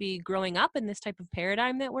cool to be growing up in this type of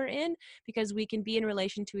paradigm that we're in, because we can be in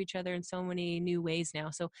relation to each other in so many new ways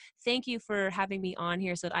now. So thank you for having me on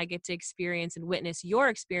here so that I get to experience and witness your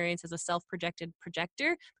experience as a self-projected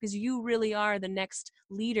projector, because you really are the next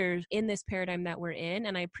leader in this paradigm that we're in.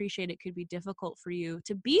 And I appreciate it could be difficult for you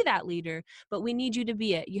to be that leader, but we need you to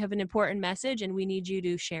be it. You have an important message and we need you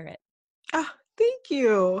to share it. Thank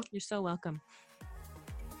you. You're so welcome.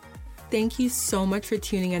 Thank you so much for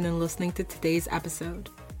tuning in and listening to today's episode.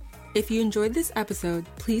 If you enjoyed this episode,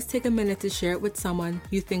 please take a minute to share it with someone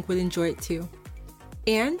you think would enjoy it too.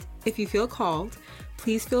 And if you feel called,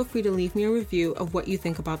 please feel free to leave me a review of what you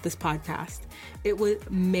think about this podcast. It would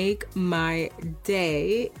make my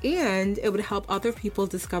day, and it would help other people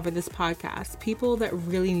discover this podcast, people that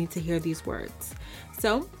really need to hear these words.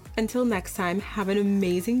 So until next time, have an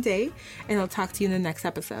amazing day, and I'll talk to you in the next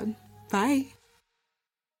episode. Bye.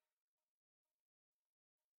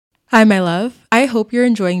 Hi, my love. I hope you're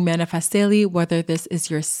enjoying Manifest Daily, whether this is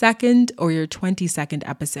your second or your 22nd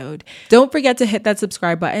episode. Don't forget to hit that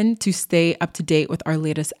subscribe button to stay up to date with our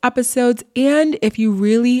latest episodes. And if you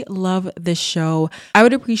really love this show, I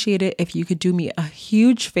would appreciate it if you could do me a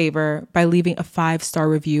huge favor by leaving a 5-star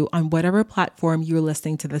review on whatever platform you're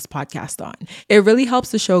listening to this podcast on. It really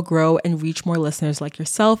helps the show grow and reach more listeners like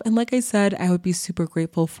yourself. And like I said, I would be super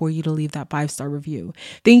grateful for you to leave that 5-star review.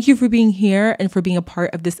 Thank you for being here and for being a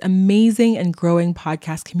part of this amazing and growing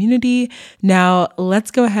podcast community. Now,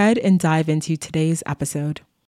 let's go ahead and dive into today's episode.